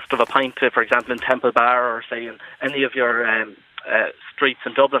the cost of a pint, for example, in Temple Bar or say in any of your streets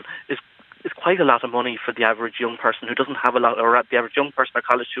in Dublin is is quite a lot of money for the average young person who doesn't have a lot, or the average young person or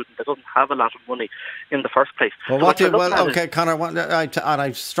college student that doesn't have a lot of money in the first place. Well, okay, Conor,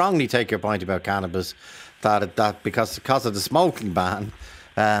 I strongly take your point about cannabis, that because of the smoking ban,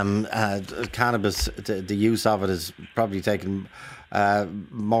 cannabis, the use of it is probably taken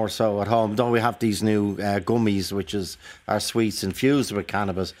more so at home. Don't we have these new gummies, which are sweets infused with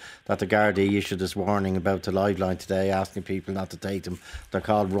cannabis, that the Gardaí issued this warning about the Liveline today, asking people not to take them. They're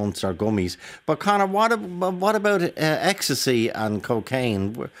called runts or gummies. But Conor, what about ecstasy and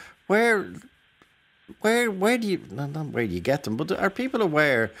cocaine? Where do you, not where do you get them, but are people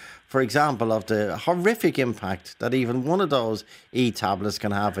aware, for example, of the horrific impact that even one of those tablets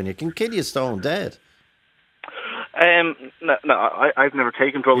can have, and it can kill you stone dead? No, I've never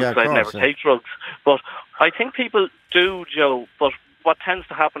taken drugs. I'd never take drugs. But I think people do, Joe. But what tends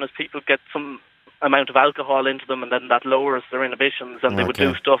to happen is people get some amount of alcohol into them, and then that lowers their inhibitions, and they would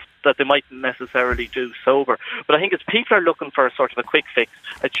do stuff that they mightn't necessarily do sober. But I think it's people are looking for a sort of a quick fix,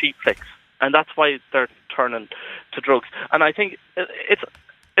 a cheap fix, and that's why they're turning to drugs. And I think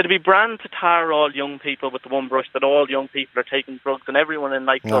it'd be brand to tar all young people with the one brush that all young people are taking drugs and everyone in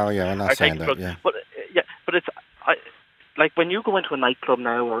nightclubs are taking drugs. Yeah. But it's like when you go into a nightclub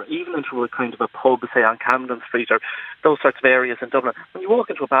now, or even into a kind of a pub, say on Camden Street or those sorts of areas in Dublin, when you walk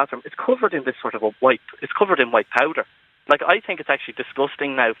into a bathroom, it's covered in this sort of it's covered in white powder. Like, I think it's actually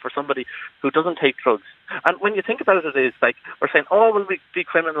disgusting now for somebody who doesn't take drugs. And when you think about it, is like we're saying, oh, will we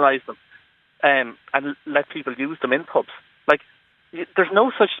decriminalise them and let people use them in pubs? Like, there's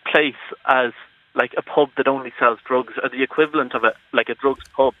no such place as like a pub that only sells drugs, or the equivalent of it, like a drugs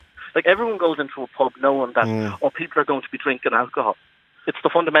pub. Like, everyone goes into a pub knowing that people are going to be drinking alcohol. It's the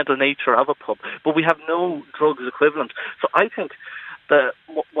fundamental nature of a pub. But we have no drugs equivalent. So I think that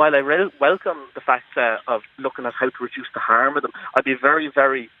while I welcome the fact of looking at how to reduce the harm of them, I'd be very,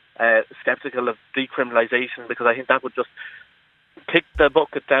 very sceptical of decriminalisation, because I think that would just kick the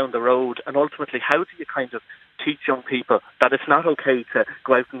bucket down the road. And ultimately, how do you kind of teach young people that it's not okay to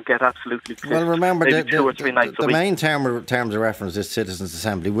go out and get absolutely pissed? Well, remember, the main terms of reference is Citizens'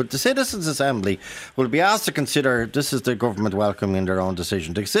 Assembly. The Citizens' Assembly will be asked to consider, this is the government welcoming their own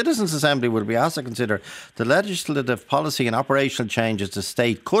decision, the Citizens' Assembly will be asked to consider the legislative, policy and operational changes the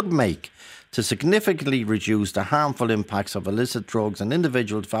state could make to significantly reduce the harmful impacts of illicit drugs on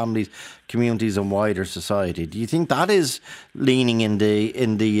individuals, families, communities and wider society. Do you think that is leaning in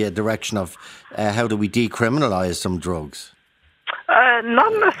the direction of how do we decriminalise some drugs?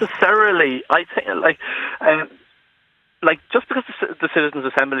 Not necessarily. I think like just because the Citizens'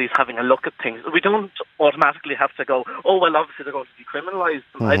 Assembly is having a look at things, we don't automatically have to go, oh, well, obviously they're going to decriminalise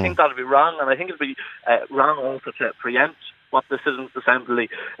them. I think that would be wrong, and I think it would be wrong also to preempt what the Citizens' Assembly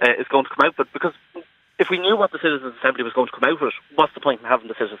is going to come out with, because if we knew what the Citizens' Assembly was going to come out with, what's the point in having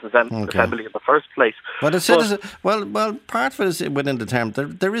the Citizens' Assembly in the first place? Well, part of it is within the term.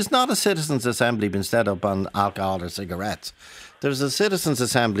 There is not a Citizens' Assembly being set up on alcohol or cigarettes. There's a Citizens'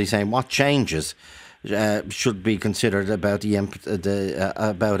 Assembly saying what changes should be considered about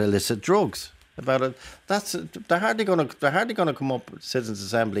about illicit drugs. They're hardly going to come up with Citizens'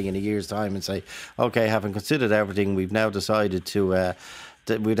 Assembly in a year's time and say, okay, having considered everything, we've now decided that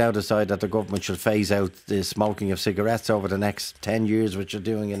the government should phase out the smoking of cigarettes over the next 10 years, which you're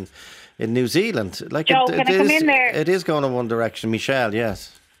doing in New Zealand. Like, Joe, can I come in there? It is going in one direction. Michelle,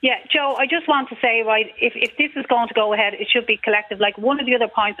 yes. Yeah, Joe, I just want to say, right, if this is going to go ahead, it should be collective. Like, one of the other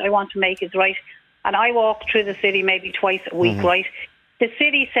points I want to make is, right, and I walk through the city maybe twice a week, right? The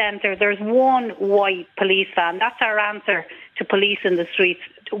city centre, there's one white police van. That's our answer to police in the streets,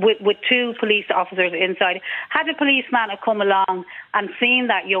 with two police officers inside. Had a policeman have come along and seen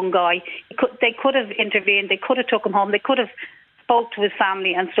that young guy, they could have intervened, they could have took him home, they could have spoke to his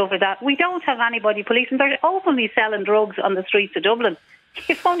family and stuff like that. We don't have anybody policing. They're openly selling drugs on the streets of Dublin.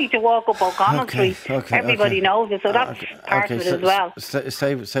 It's only to walk up O'Connell Street. Everybody knows it, so that's part of it as well.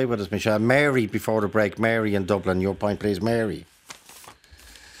 Say with us, Michelle. Mary, before the break, Mary in Dublin. Your point, please, Mary.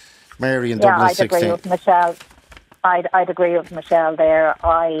 Mary in Dublin, I'd 16. agree with Michelle. I'd agree with Michelle there.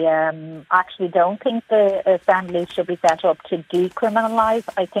 I actually don't think the Assembly should be set up to decriminalise.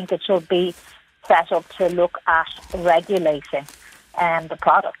 I think it should be set up to look at regulating the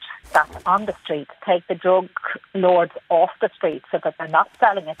product that's on the street. Take the drug lords off the street so that they're not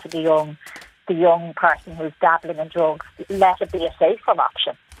selling it to the young person who's dabbling in drugs. Let it be a safer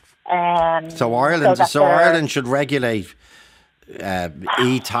option. So Ireland should regulate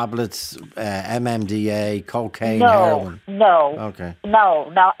e-tablets, MMDA, cocaine, heroin. No.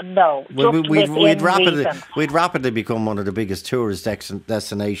 We'd rapidly become one of the biggest tourist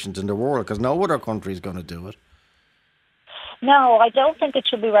destinations in the world, because no other country is going to do it. No, I don't think it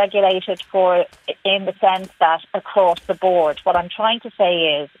should be regulated in the sense that across the board. What I'm trying to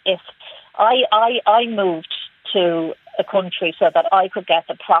say is, if I moved to a country so that I could get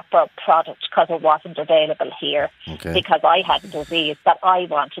the proper product because it wasn't available here, because I had a disease that I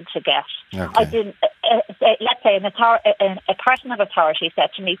wanted to get. I didn't. Let's say a person of authority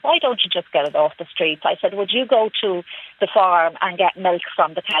said to me, "Why don't you just get it off the streets?" I said, "Would you go to the farm and get milk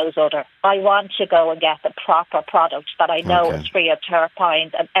from the cow's udder? I want to go and get the proper product that I know is free of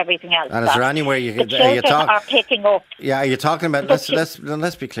terpenes and everything else." And is there anywhere you the children are picking up? Yeah, are you talking about?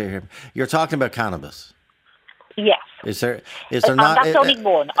 Let's be clear here. You're talking about cannabis. Yes. Is there not? That's only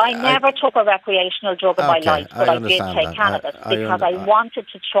one. I never took a recreational drug in my life, but I did take cannabis because I wanted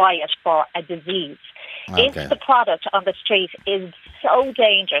to try it for a disease. If the product on the street is so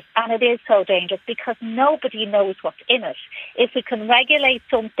dangerous, and it is so dangerous because nobody knows what's in it, if we can regulate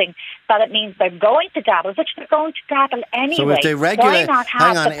something that it means they're going to dabble, which they're going to dabble anyway, so if they regulate, why not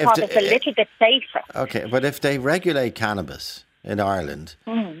have the product a little bit safer? Okay, but if they regulate cannabis in Ireland,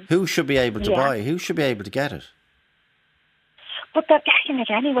 who should be able to buy? Who should be able to get it? But they're getting it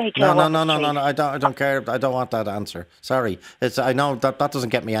anyway, Joe. No. I don't care. I don't want that answer. Sorry. I know that doesn't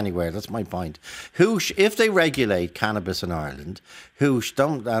get me anywhere. That's my point. If they regulate cannabis in Ireland,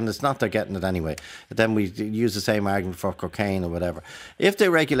 and it's not they're getting it anyway, then we use the same argument for cocaine or whatever. If they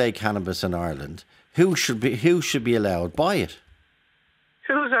regulate cannabis in Ireland, who should be allowed buy it?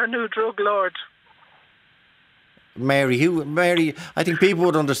 Who's our new drug lord? Mary, I think people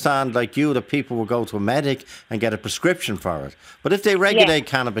would understand, like you, that people will go to a medic and get a prescription for it. But if they regulate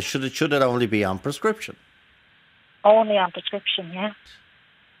cannabis, should it only be on prescription? Only on prescription, yeah.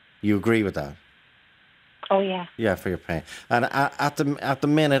 You agree with that? Oh, yeah. Yeah, for your pain. And at the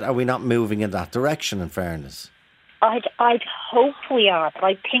minute, are we not moving in that direction, in fairness? I'd hope we are, but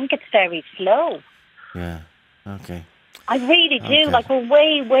I think it's very slow. Yeah, okay. I really do. Like, we're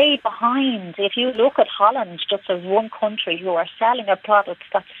way, way behind. If you look at Holland, just as one country who are selling a product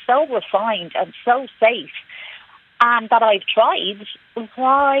that's so refined and so safe, and that I've tried,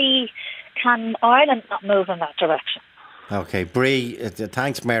 why can Ireland not move in that direction? Okay, Bree,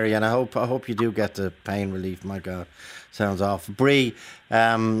 thanks, Mary, and I hope you do get the pain relief. My God, sounds awful. Bree,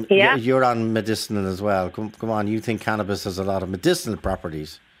 you're on medicinal as well. Come on, you think cannabis has a lot of medicinal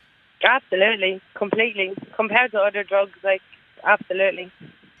properties? Absolutely, completely. Compared to other drugs, absolutely.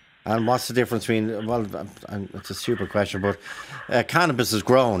 And what's the difference between, well, it's a stupid question, but cannabis is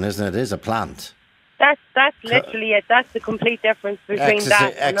grown, isn't it? It is a plant. That's literally it. That's the complete difference between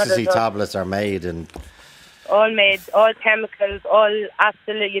that and other drugs. Ecstasy tablets are made and... all chemicals,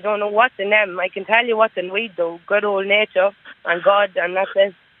 absolutely, you don't know what's in them. I can tell you what's in weed though, good old nature and God, and that's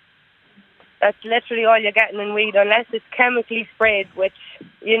it. That's literally all you're getting in weed, unless it's chemically sprayed, which,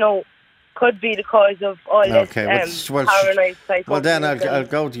 could be the cause of all this paranoid psychosis. Well, then I'll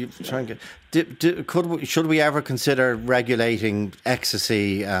go to you. Try and get. Should we ever consider regulating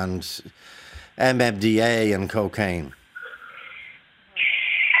ecstasy and MMDA and cocaine?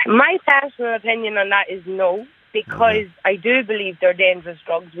 My personal opinion on that is no, because I do believe they're dangerous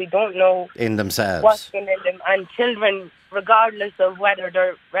drugs. We don't know in themselves what's in them, and children, regardless of whether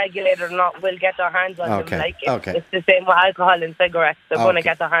they're regulated or not, will get their hands on them. It's the same with alcohol and cigarettes. They're going to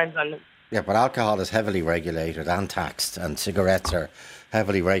get their hands on them. Yeah, but alcohol is heavily regulated and taxed, and cigarettes are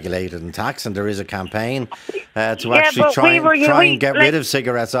heavily regulated and taxed, and there is a campaign to actually try and get rid of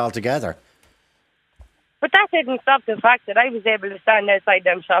cigarettes altogether. But that didn't stop the fact that I was able to stand outside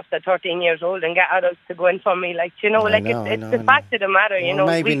them shops at 13 years old and get adults to go in for me. It's the fact of the matter,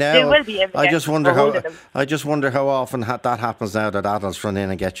 Maybe now. They will be able to I just wonder how often that happens now, that adults run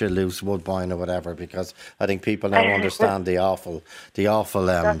in and get you a loose Woodbine or whatever, because I think people now understand the awful. That's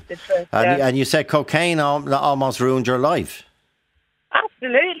the truth, and you said cocaine almost ruined your life.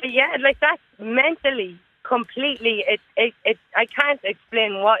 Absolutely, yeah. That's mentally, completely. I can't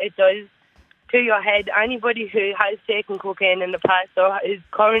explain what it does to your head. Anybody who has taken cocaine in the past or is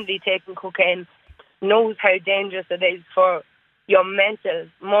currently taking cocaine knows how dangerous it is for your mental,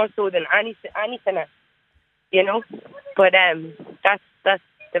 more so than anything else, But that's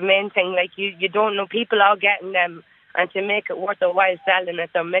the main thing. You don't know. People are getting them, and to make it worth a while selling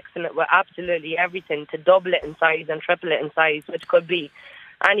it, they're mixing it with absolutely everything to double it in size and triple it in size, which could be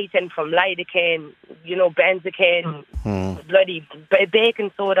anything from lidocaine, benzocaine, bloody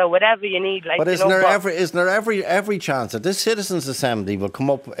baking soda, whatever you need. But isn't there every chance that this Citizens' Assembly will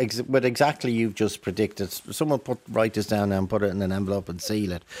come up with exactly you've just predicted? Someone write this down and put it in an envelope and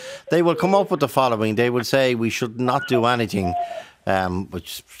seal it. They will come up with the following. They will say we should not do anything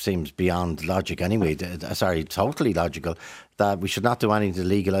which seems beyond logic anyway, totally logical, that we should not do anything to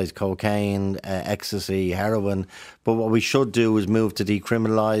legalise cocaine, ecstasy, heroin, but what we should do is move to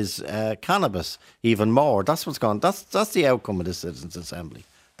decriminalise cannabis even more. That's the outcome of the Citizens' Assembly.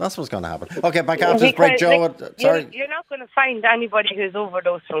 That's what's going to happen. Okay, back after this break, Joe. Sorry. You're not going to find anybody who's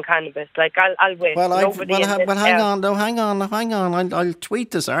overdosed from cannabis. Like, I'll wait. Hang on. I'll tweet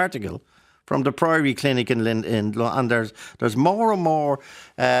this article from the Priory Clinic in and there's more and more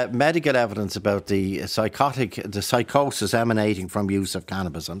medical evidence about the psychosis emanating from use of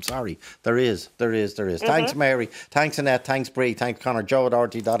cannabis. I'm sorry, there is. Mm-hmm. Thanks, Mary. Thanks, Annette. Thanks, Bree. Thanks, Connor. Joe at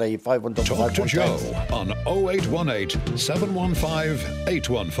RT.ie 515. Talk to Joe on 0818 715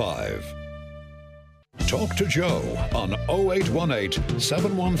 815. Talk to Joe on 0818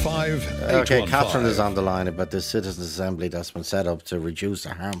 715 815. Okay, Catherine is on the line about the Citizens' Assembly that's been set up to reduce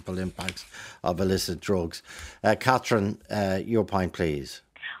the harmful impacts of illicit drugs. Catherine, your point, please.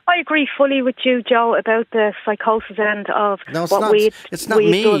 I agree fully with you, Joe, about the psychosis end of weed. It's not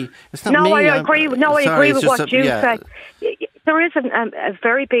me. It's not me. I agree with what you said. There is a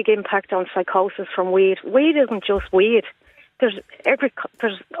very big impact on psychosis from weed. Weed isn't just weed. There's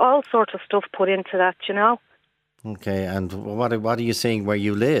all sorts of stuff put into that, you know. Okay, and what are you seeing where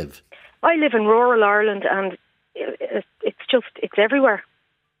you live? I live in rural Ireland, and it's everywhere.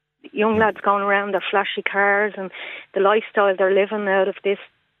 Young lads going around their flashy cars and the lifestyle they're living out of this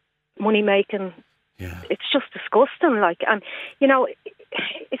money making. Yeah. It's just disgusting. Like, and you know,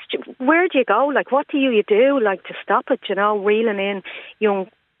 where do you go? Like, what do you do? Like, to stop it? You know, reeling in young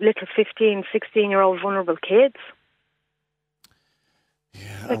little 15, 16-year-old vulnerable kids.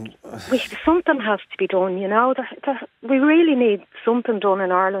 Yeah, something has to be done, you know. We really need something done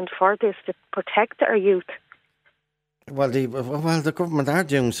in Ireland for this to protect our youth. Well, the government are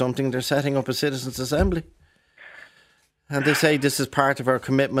doing something. They're setting up a Citizens' Assembly. And they say this is part of our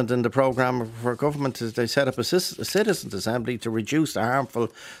commitment in the programme for government. They set up a Citizens' Assembly to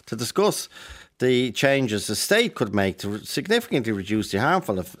discuss the changes the state could make to significantly reduce the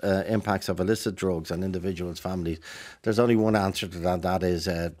harmful impacts of illicit drugs on individuals' families. There's only one answer to that. That is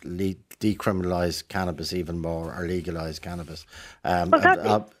decriminalise cannabis even more, or legalise cannabis.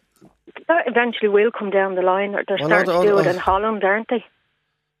 That eventually will come down the line. They're starting to do it in Holland, aren't they?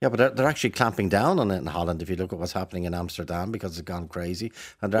 Yeah, but they're actually clamping down on it in Holland, if you look at what's happening in Amsterdam, because it's gone crazy.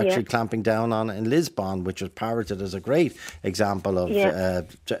 And they're actually clamping down on it in Lisbon, which was parroted as a great example of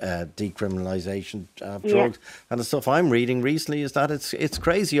decriminalisation of drugs. And the stuff I'm reading recently is that it's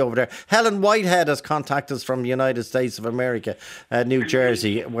crazy over there. Helen Whitehead has contacted us from the United States of America, New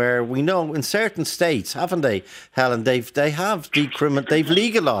Jersey, where we know in certain states, haven't they, Helen, they've legalised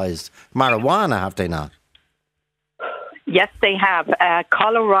marijuana, have they not? Yes, they have.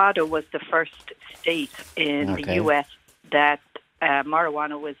 Colorado was the first state in the U.S. that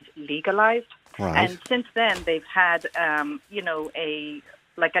marijuana was legalized. Right. And since then, they've had, I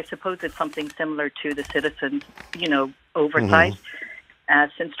suppose it's something similar to the citizens, oversight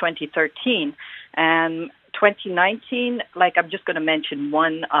since 2013. 2019, I'm just going to mention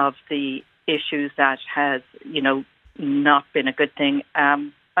one of the issues that has, not been a good thing.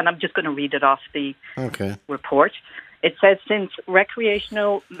 And I'm just going to read it off the report. It says, since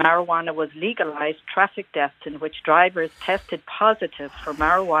recreational marijuana was legalized, traffic deaths in which drivers tested positive for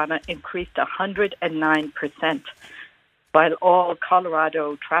marijuana increased 109%, while all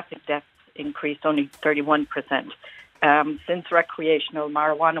Colorado traffic deaths increased only 31%. Since recreational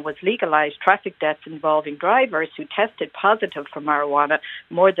marijuana was legalized, traffic deaths involving drivers who tested positive for marijuana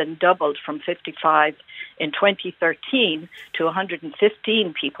more than doubled from 55 in 2013 to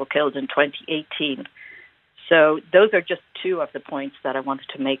 115 people killed in 2018. So those are just two of the points that I wanted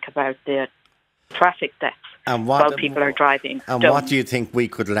to make about the traffic deaths while people are driving. And what do you think we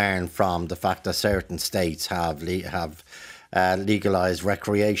could learn from the fact that certain states have legalised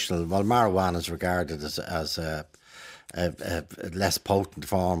recreational? Well, marijuana is regarded as a less potent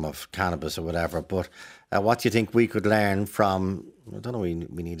form of cannabis or whatever. But what do you think we could learn from? I don't know. We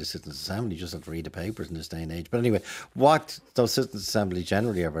need a Citizens' Assembly. You just have to read the papers in this day and age. But anyway, those Citizens' Assembly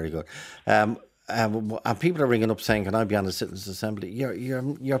generally are very good. And people are ringing up saying, "Can I be on the Citizens' Assembly?"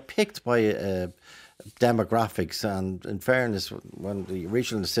 You're picked by demographics, and in fairness, when the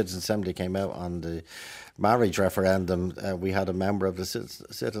original Citizens' Assembly came out on the marriage referendum, we had a member of the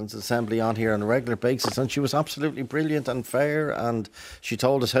Citizens' Assembly on here on a regular basis, and she was absolutely brilliant and fair, and she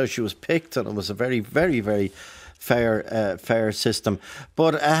told us how she was picked, and it was a very, very, very fair system.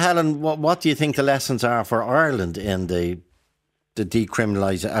 But Helen, what do you think the lessons are for Ireland in the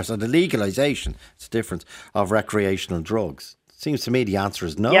legalisation, it's a difference, of recreational drugs? It seems to me the answer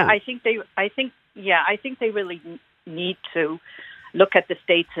is no. Yeah, I think they really need to look at the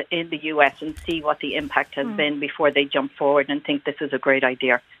states in the US and see what the impact has been before they jump forward and think this is a great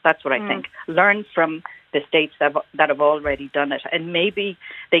idea. That's what I think. Learn from the states that have already done it, and maybe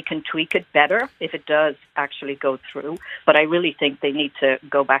they can tweak it better if it does actually go through. But I really think they need to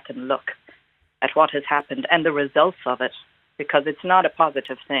go back and look at what has happened and the results of it, because it's not a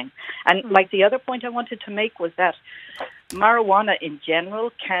positive thing. And like the other point I wanted to make was that marijuana in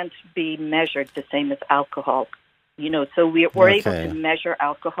general can't be measured the same as alcohol. You know, so we're able to measure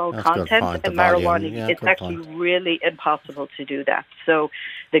alcohol content, and marijuana, it's actually really impossible to do that. So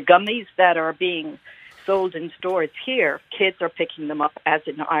the gummies that are being sold in stores here, kids are picking them up as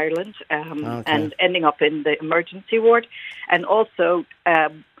in Ireland and ending up in the emergency ward. And also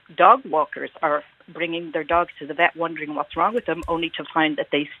dog walkers are bringing their dogs to the vet wondering what's wrong with them, only to find that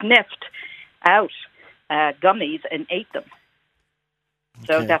they sniffed out gummies and ate them.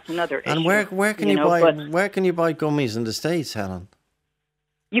 So that's another issue. And where can you buy gummies in the States, Helen?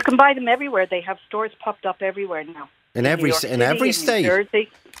 You can buy them everywhere. They have stores popped up everywhere now. In every state? New Jersey.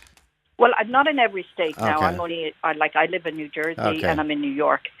 Well, not in every state now. I live in New Jersey and I'm in New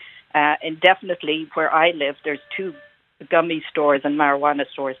York. And definitely where I live, there's 2 gummy stores and marijuana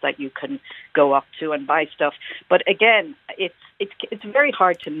stores that you can go up to and buy stuff. But again, it's very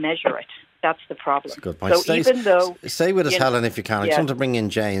hard to measure it. That's the problem. That's a good point. So stay with us, Helen, if you can. I just want to bring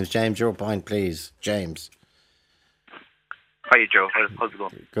in James. James, your point, please. James. Hi, Joe. How's it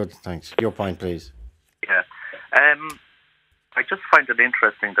going? Good, thanks. Your point, please. Yeah. I just find it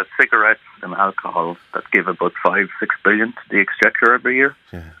interesting that cigarettes and alcohol that give about 5-6 billion to the exchequer every year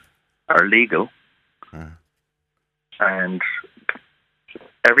are legal. Yeah. And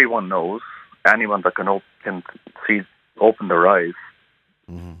everyone knows, anyone that can open their eyes,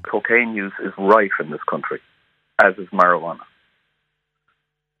 cocaine use is rife in this country, as is marijuana.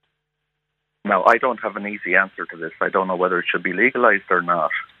 Now, I don't have an easy answer to this. I don't know whether it should be legalized or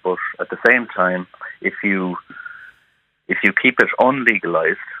not. But at the same time, if you keep it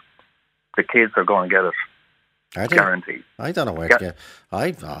unlegalized, the kids are going to get it. Guaranteed. I don't know where to get.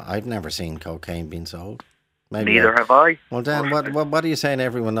 I've never seen cocaine being sold. Maybe neither have I. Well, Dan, what are you saying?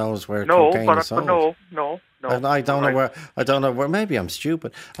 Everyone knows where cocaine is sold. No. I don't know where. I don't know where. Maybe I'm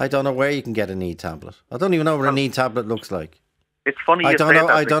stupid. I don't know where you can get an e-tablet. I don't even know what an e-tablet looks like. It's funny. I don't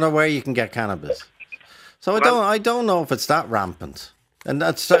know where you can get cannabis. So I don't know if it's that rampant, and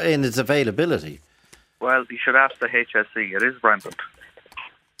that's in its availability. Well, you should ask the HSE. It is rampant.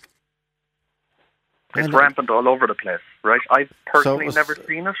 It's rampant all over the place, right? I've personally never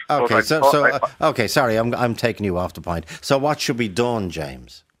seen it. Okay, sorry, I'm taking you off the point. So what should be done,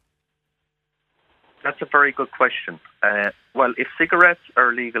 James? That's a very good question. Well, if cigarettes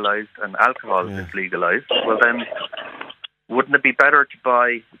are legalised and alcohol is legalised, well then, wouldn't it be better to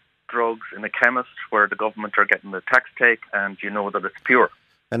buy drugs in a chemist where the government are getting the tax take and you know that it's pure?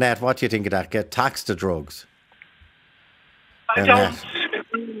 Annette, what do you think of that? Get taxed to drugs? I don't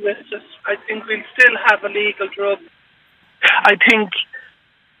agree with it. I think we'll still have illegal drugs. I think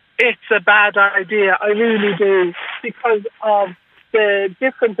it's a bad idea. I really do, because of the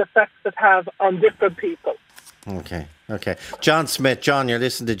different effects it have on different people. Okay. John Smith. John, you're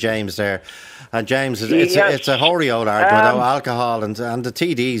listening to James there. And James, it's a hoary old argument. Alcohol and the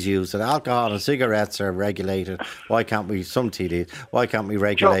TDs used, and alcohol and cigarettes are regulated. Why can't we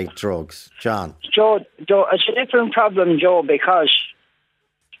regulate drugs? John. Joe, it's a different problem, Joe, because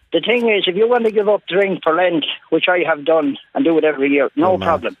the thing is, if you want to give up drink for Lent, which I have done and do it every year, no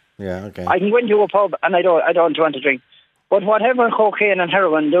problem. Yeah, okay. I can go into a pub and I don't want to drink. But whatever cocaine and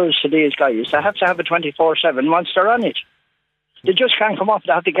heroin does to these guys, they have to have a 24/7 once they're on it. They just can't come off.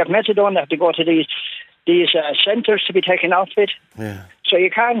 They have to get methadone. They have to go to these centres to be taken off it. Yeah. So you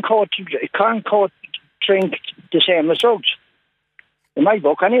can't coat drink the same as drugs. In my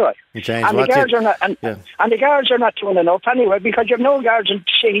book, anyway. James, and the guards are not doing enough anyway, because you have no guards in the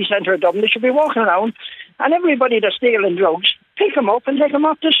city centre of Dublin. They should be walking around, and everybody that's stealing drugs, pick them up and take them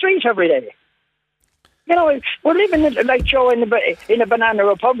off the street every day. You know, we're living like Joe in a banana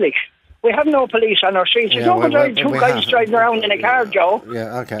republic. We have no police on our streets. There's no two guys driving around in a car, Joe.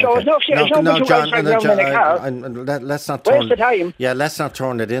 Yeah, okay. Joe, no, two guys driving around in a car. Let's not waste the time. Yeah, let's not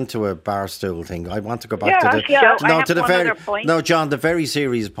turn it into a bar stool thing. I want to go back John, the very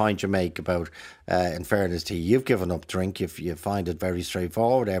serious point you make about, in fairness to you, you've given up drink. You find it very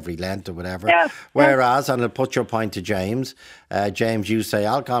straightforward every Lent or whatever. Yeah, Whereas, and I'll put your point to James. James, you say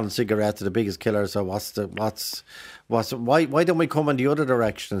alcohol and cigarettes are the biggest killer. So why don't we come in the other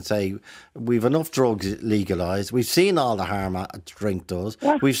direction and say we've enough drugs legalised? We've seen all the harm drink does.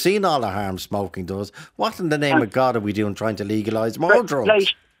 Yeah. We've seen all the harm smoking does. What in the name of God are we doing trying to legalise more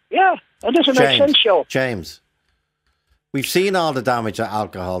drugs? Yeah, it doesn't make sense, Joe. James. We've seen all the damage that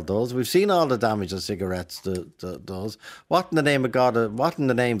alcohol does. We've seen all the damage that cigarettes does. What in the name of God, what in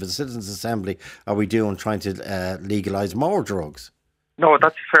the name of the Citizens' Assembly are we doing trying to legalise more drugs? No,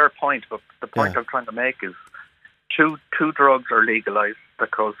 that's a fair point, but the point I'm trying to make is two drugs are legalised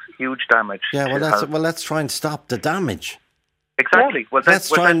that cause huge damage. Yeah, let's try and stop the damage. Exactly. Well, let's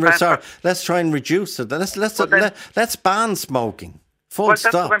try and reduce it. Let's ban smoking. Full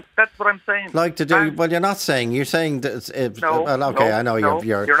stop. That's what I'm saying. Like to do. Well, you're not saying. You're saying that. No. Well, okay, no, I know no,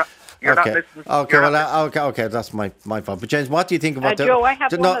 you're not listening. Okay. Okay. That's my fault. But James, what do you think about Joe, I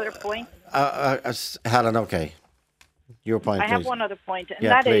have one other point. Helen, okay. Your point. I have please. one other point, and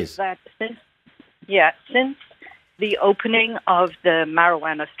that is that since the opening of the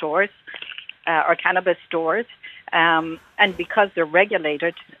marijuana stores or cannabis stores, and because they're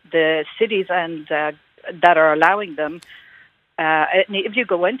regulated, the cities and that are allowing them. If you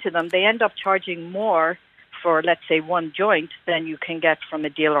go into them, they end up charging more for, let's say, one joint than you can get from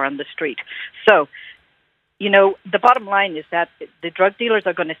a dealer on the street. So, the bottom line is that the drug dealers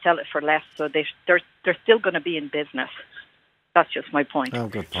are going to sell it for less, so they're still going to be in business. That's just my point. Oh,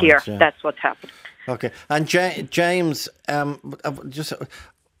 good point here. Yeah. That's what's happening. Okay, and James, just.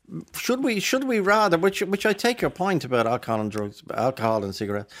 Should we rather, which I take your point about alcohol and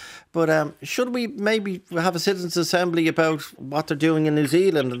cigarettes, but should we maybe have a citizens' assembly about what they're doing in New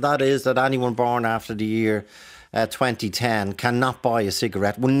Zealand, and that is that anyone born after the year 2010 cannot buy a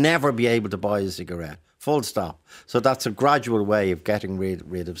cigarette, will never be able to buy a cigarette, full stop. So that's a gradual way of getting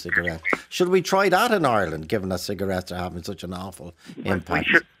rid of cigarettes. Should we try that in Ireland, given that cigarettes are having such an awful impact?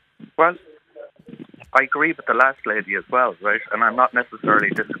 Well, I agree with the last lady as well, right? And I'm not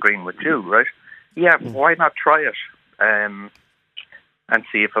necessarily disagreeing with you, right? Yeah, why not try it and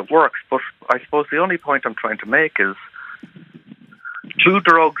see if it works? But I suppose the only point I'm trying to make is 2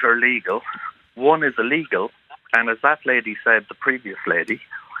 drugs are legal, 1 is illegal, and as that lady said, the previous lady,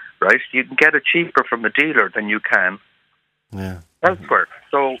 right, you can get it cheaper from the dealer than you can elsewhere.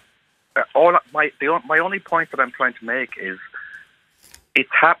 So my only point that I'm trying to make is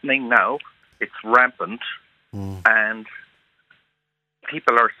it's happening now. It's rampant, and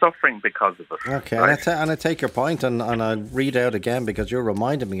people are suffering because of it. Okay, right? and I take your point, and I'll read out again because you're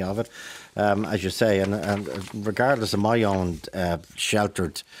reminding me of it, as you say, and regardless of my own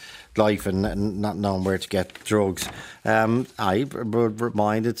sheltered life and not knowing where to get drugs, I would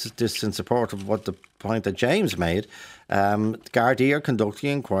remind this in support of what the point that James made. Gardaí are conducting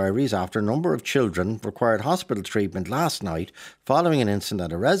inquiries after a number of children required hospital treatment last night following an incident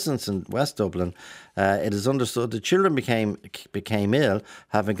at a residence in West Dublin. It is understood the children became ill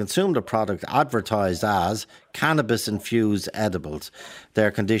having consumed a product advertised as cannabis-infused edibles.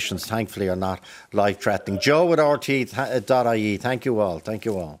 Their conditions, thankfully, are not life-threatening. Joe at RT.ie, thank you all. Thank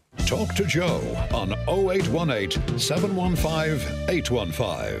you all. Talk to Joe on 0818 715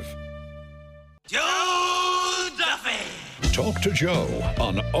 815. Joe Duffy. Talk to Joe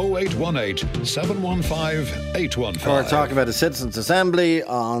on 0818 715 815. We're talking about the Citizens' Assembly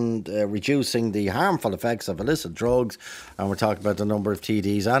on reducing the harmful effects of illicit drugs, and we're talking about the number of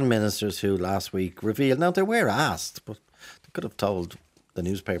TDs and ministers who last week revealed, now they were asked, but they could have told the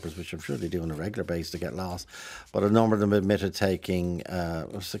newspapers, which I'm sure they do on a regular basis, to get lost, but a number of them admitted taking,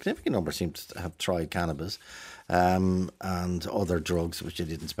 a significant number seem to have tried cannabis and other drugs which they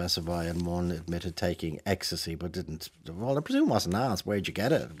didn't specify, and one admitted taking ecstasy but didn't. Well, I presume wasn't asked where'd you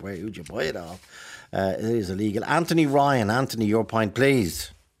get it, who'd you buy it off. It is illegal. Anthony Ryan, your point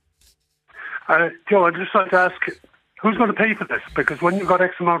please. Joe, I'd just like to ask, who's going to pay for this? Because when you've got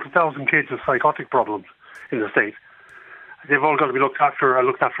X amount of thousand kids with psychotic problems in the state, they've all got to be looked after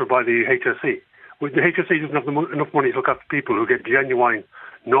by the HSE. The HSE doesn't have enough money to look after people who get genuine,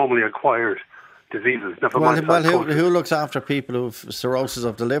 normally acquired diseases. Who looks after people who have cirrhosis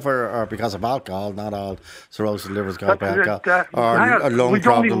of the liver or because of alcohol? Not all cirrhosis of the liver is caused by alcohol. Or lung we don't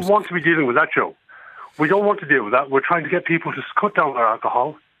problems. even want to be dealing with that, Joe. We don't want to deal with that. We're trying to get people to cut down their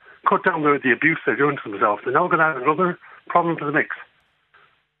alcohol, cut down the abuse they're doing to themselves. They're now going to add another problem to the mix.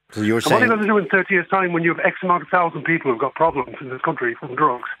 So you're saying, what are you going to do in 30 years' time when you have X amount of thousand people who've got problems in this country from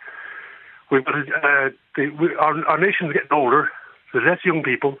drugs? We've got our nation's getting older. There's less young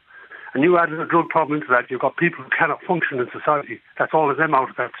people, and you add a drug problem into that. You've got people who cannot function in society. That's all of them out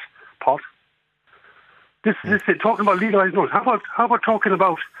of that pot. This talking about legalising drugs. How about talking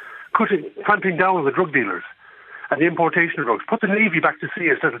about clamping down on the drug dealers and the importation of drugs? Put the Navy back to sea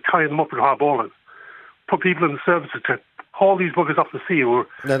instead of tying them up with hard-balling. Put people in the services to haul these buggers off the sea or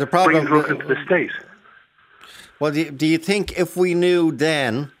bring drugs into the state. Well, do you think if we knew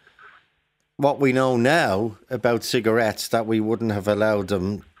then what we know now about cigarettes, that we wouldn't have allowed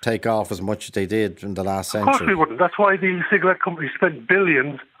them take off as much as they did in the last century. Of course we wouldn't. That's why the cigarette companies spent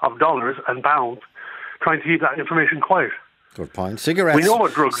billions of dollars and pounds trying to keep that information quiet. Good point. Cigarettes. We know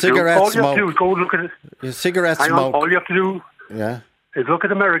what drugs do. All you have to do is go look at it. Yeah, cigarette smoke. All you have to do is look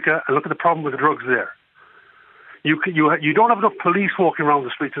at America and look at the problem with the drugs there. You don't have enough police walking around the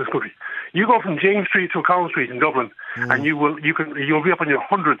streets of this country. You go from James Street to O'Connell Street in Dublin, and you'll be up in your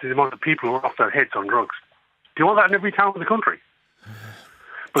hundreds of the amount of people who are off their heads on drugs. Do you want that in every town in the country?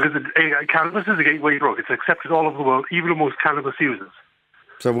 Because cannabis is a gateway drug. It's accepted all over the world, even amongst cannabis users.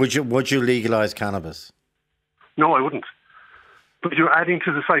 So would you legalise cannabis? No, I wouldn't. But you're adding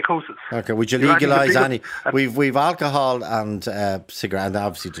to the psychosis. Okay, would you legalise any? We've alcohol and cigarette, and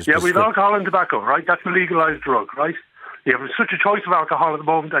obviously just we've alcohol and tobacco, right? That's a legalised drug, right? You have such a choice of alcohol at the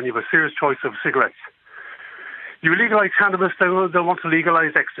moment, and you have a serious choice of cigarettes. You legalise cannabis, they'll want to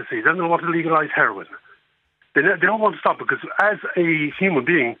legalise ecstasy, then they'll want to legalise heroin. They don't want to stop, because as a human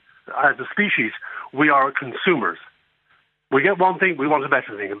being, as a species, we are consumers. We get one thing, we want a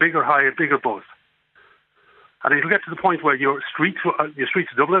better thing, a bigger high, a bigger buzz. And it'll get to the point where your streets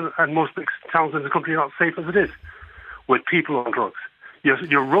of Dublin and most big towns in the country are not safe as it is, with people on drugs.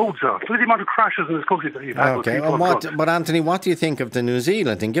 Your roads are. Look at the amount of crashes in this country that you've had with people on drugs. But Anthony, what do you think of the New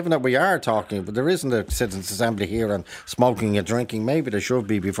Zealand thing? Given that we are talking, but there isn't a citizens' assembly here on smoking and drinking. Maybe there should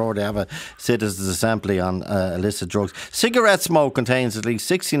be before they have a citizens' assembly on illicit drugs. Cigarette smoke contains at least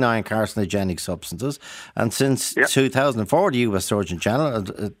 69 carcinogenic substances, and since 2004, the US Surgeon General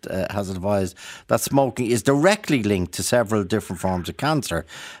has advised that smoking is directly linked to several different forms of cancer.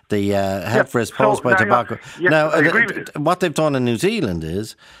 The health risk posed by tobacco. What they've done in New Zealand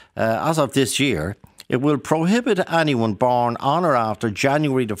is, as of this year, it will prohibit anyone born on or after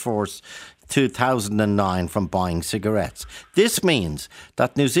January the 1st, 2009 from buying cigarettes. This means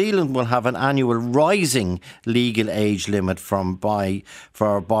that New Zealand will have an annual rising legal age limit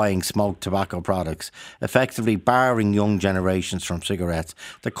for buying smoked tobacco products, effectively barring young generations from cigarettes.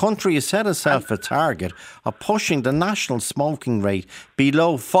 The country has set itself a target of pushing the national smoking rate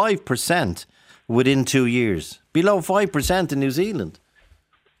below 5% within 2 years. Below 5% in New Zealand.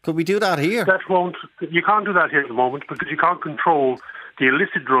 Could we do that here? You can't do that here at the moment, because you can't control the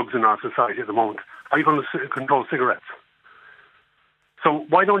illicit drugs in our society at the moment. How are you going to control cigarettes? So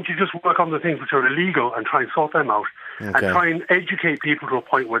why don't you just work on the things which are illegal and try and sort them out, and try and educate people to a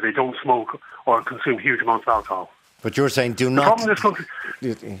point where they don't smoke or consume huge amounts of alcohol? But you're saying the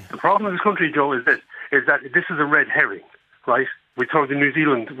problem in this country, Joe, is that this is a red herring, right? We throw the New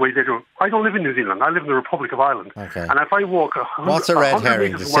Zealand way they do it. I don't live in New Zealand. I live in the Republic of Ireland. Okay. And if I walk what's a red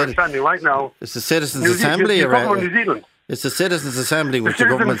herring? Where I'm standing right now, it's the Citizens' Assembly or New Zealand. It's the Citizens' Assembly, which the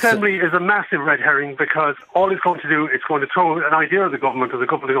Citizens' Assembly is a massive red herring, because all it's going to do, it's going to throw an idea at the government, and the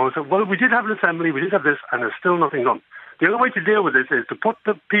government is going to say, well, we did have an assembly, we did have this, and there's still nothing done. The other way to deal with this is to put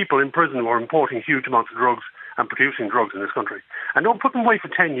the people in prison who are importing huge amounts of drugs and producing drugs in this country, and don't put them away for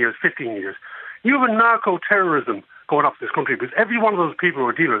 10 years, 15 years. You have a narco-terrorism going up in this country, because every one of those people who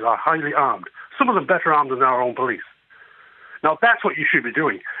are dealers are highly armed. Some of them better armed than our own police. Now, that's what you should be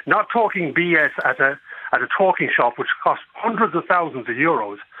doing. Not talking BS at a talking shop which costs hundreds of thousands of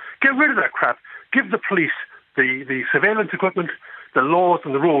euros. Get rid of that crap. Give the police the surveillance equipment, the laws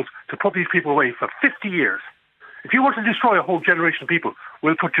and the rules to put these people away for 50 years. If you want to destroy a whole generation of people,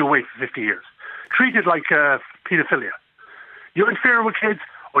 we'll put you away for 50 years. Treat it like paedophilia. You're interfering with kids,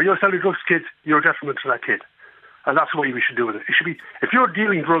 or you're selling drugs to kids, you're a detriment to that kid. And that's the way we should do it. It should be, if you're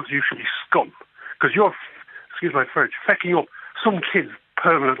dealing drugs, you should be scum, because you're, excuse my French, fecking up some kid's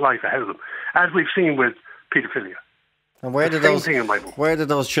permanent life ahead of them, as we've seen with paedophilia. And where did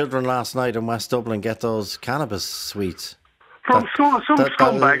those children last night in West Dublin get those cannabis sweets? From some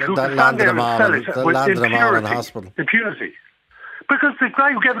scumbag who can stand there and sell it with impunity. Because the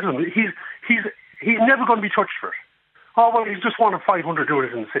guy who gave it to them, he's never going to be touched for it. Oh, well, he's just one of 500 doing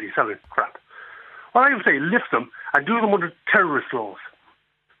it in the city selling crap. Well, I would say lift them and do them under terrorist laws.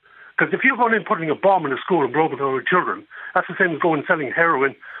 Because if you're going in putting a bomb in a school and blowing it over children, that's the same as going and selling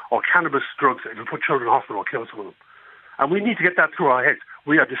heroin or cannabis drugs that will put children in hospital or kill some of them. And we need to get that through our heads.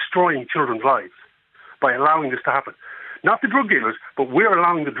 We are destroying children's lives by allowing this to happen. Not the drug dealers, but we're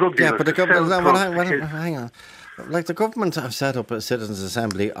allowing the drug dealers to sell drugs to kids. Hang on. Like the government have set up a citizens'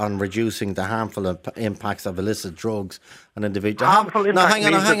 assembly on reducing the harmful impacts of illicit drugs on individuals.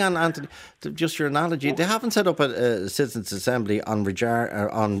 Hang on, Anthony. Just your analogy. They haven't set up a citizens' assembly on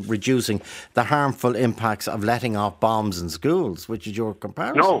reducing the harmful impacts of letting off bombs in schools, which is your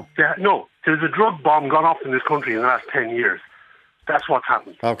comparison. No. There's a drug bomb gone off in this country in the last 10 years. That's what's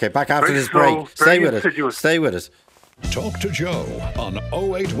happened. Okay, back after this break. Stay with us. Talk to Joe on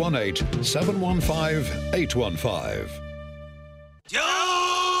 0818 715 815.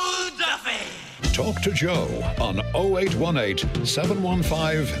 Joe Duffy! Talk to Joe on 0818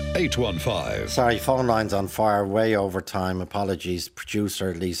 715 815. Sorry, phone line's on fire, way over time. Apologies.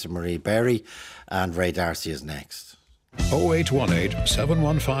 Producer Lisa Marie Berry and Ray Darcy is next. 0818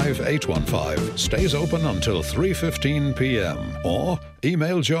 715 815 stays open until 3:15 p.m. or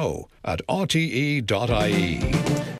email joe@rte.ie.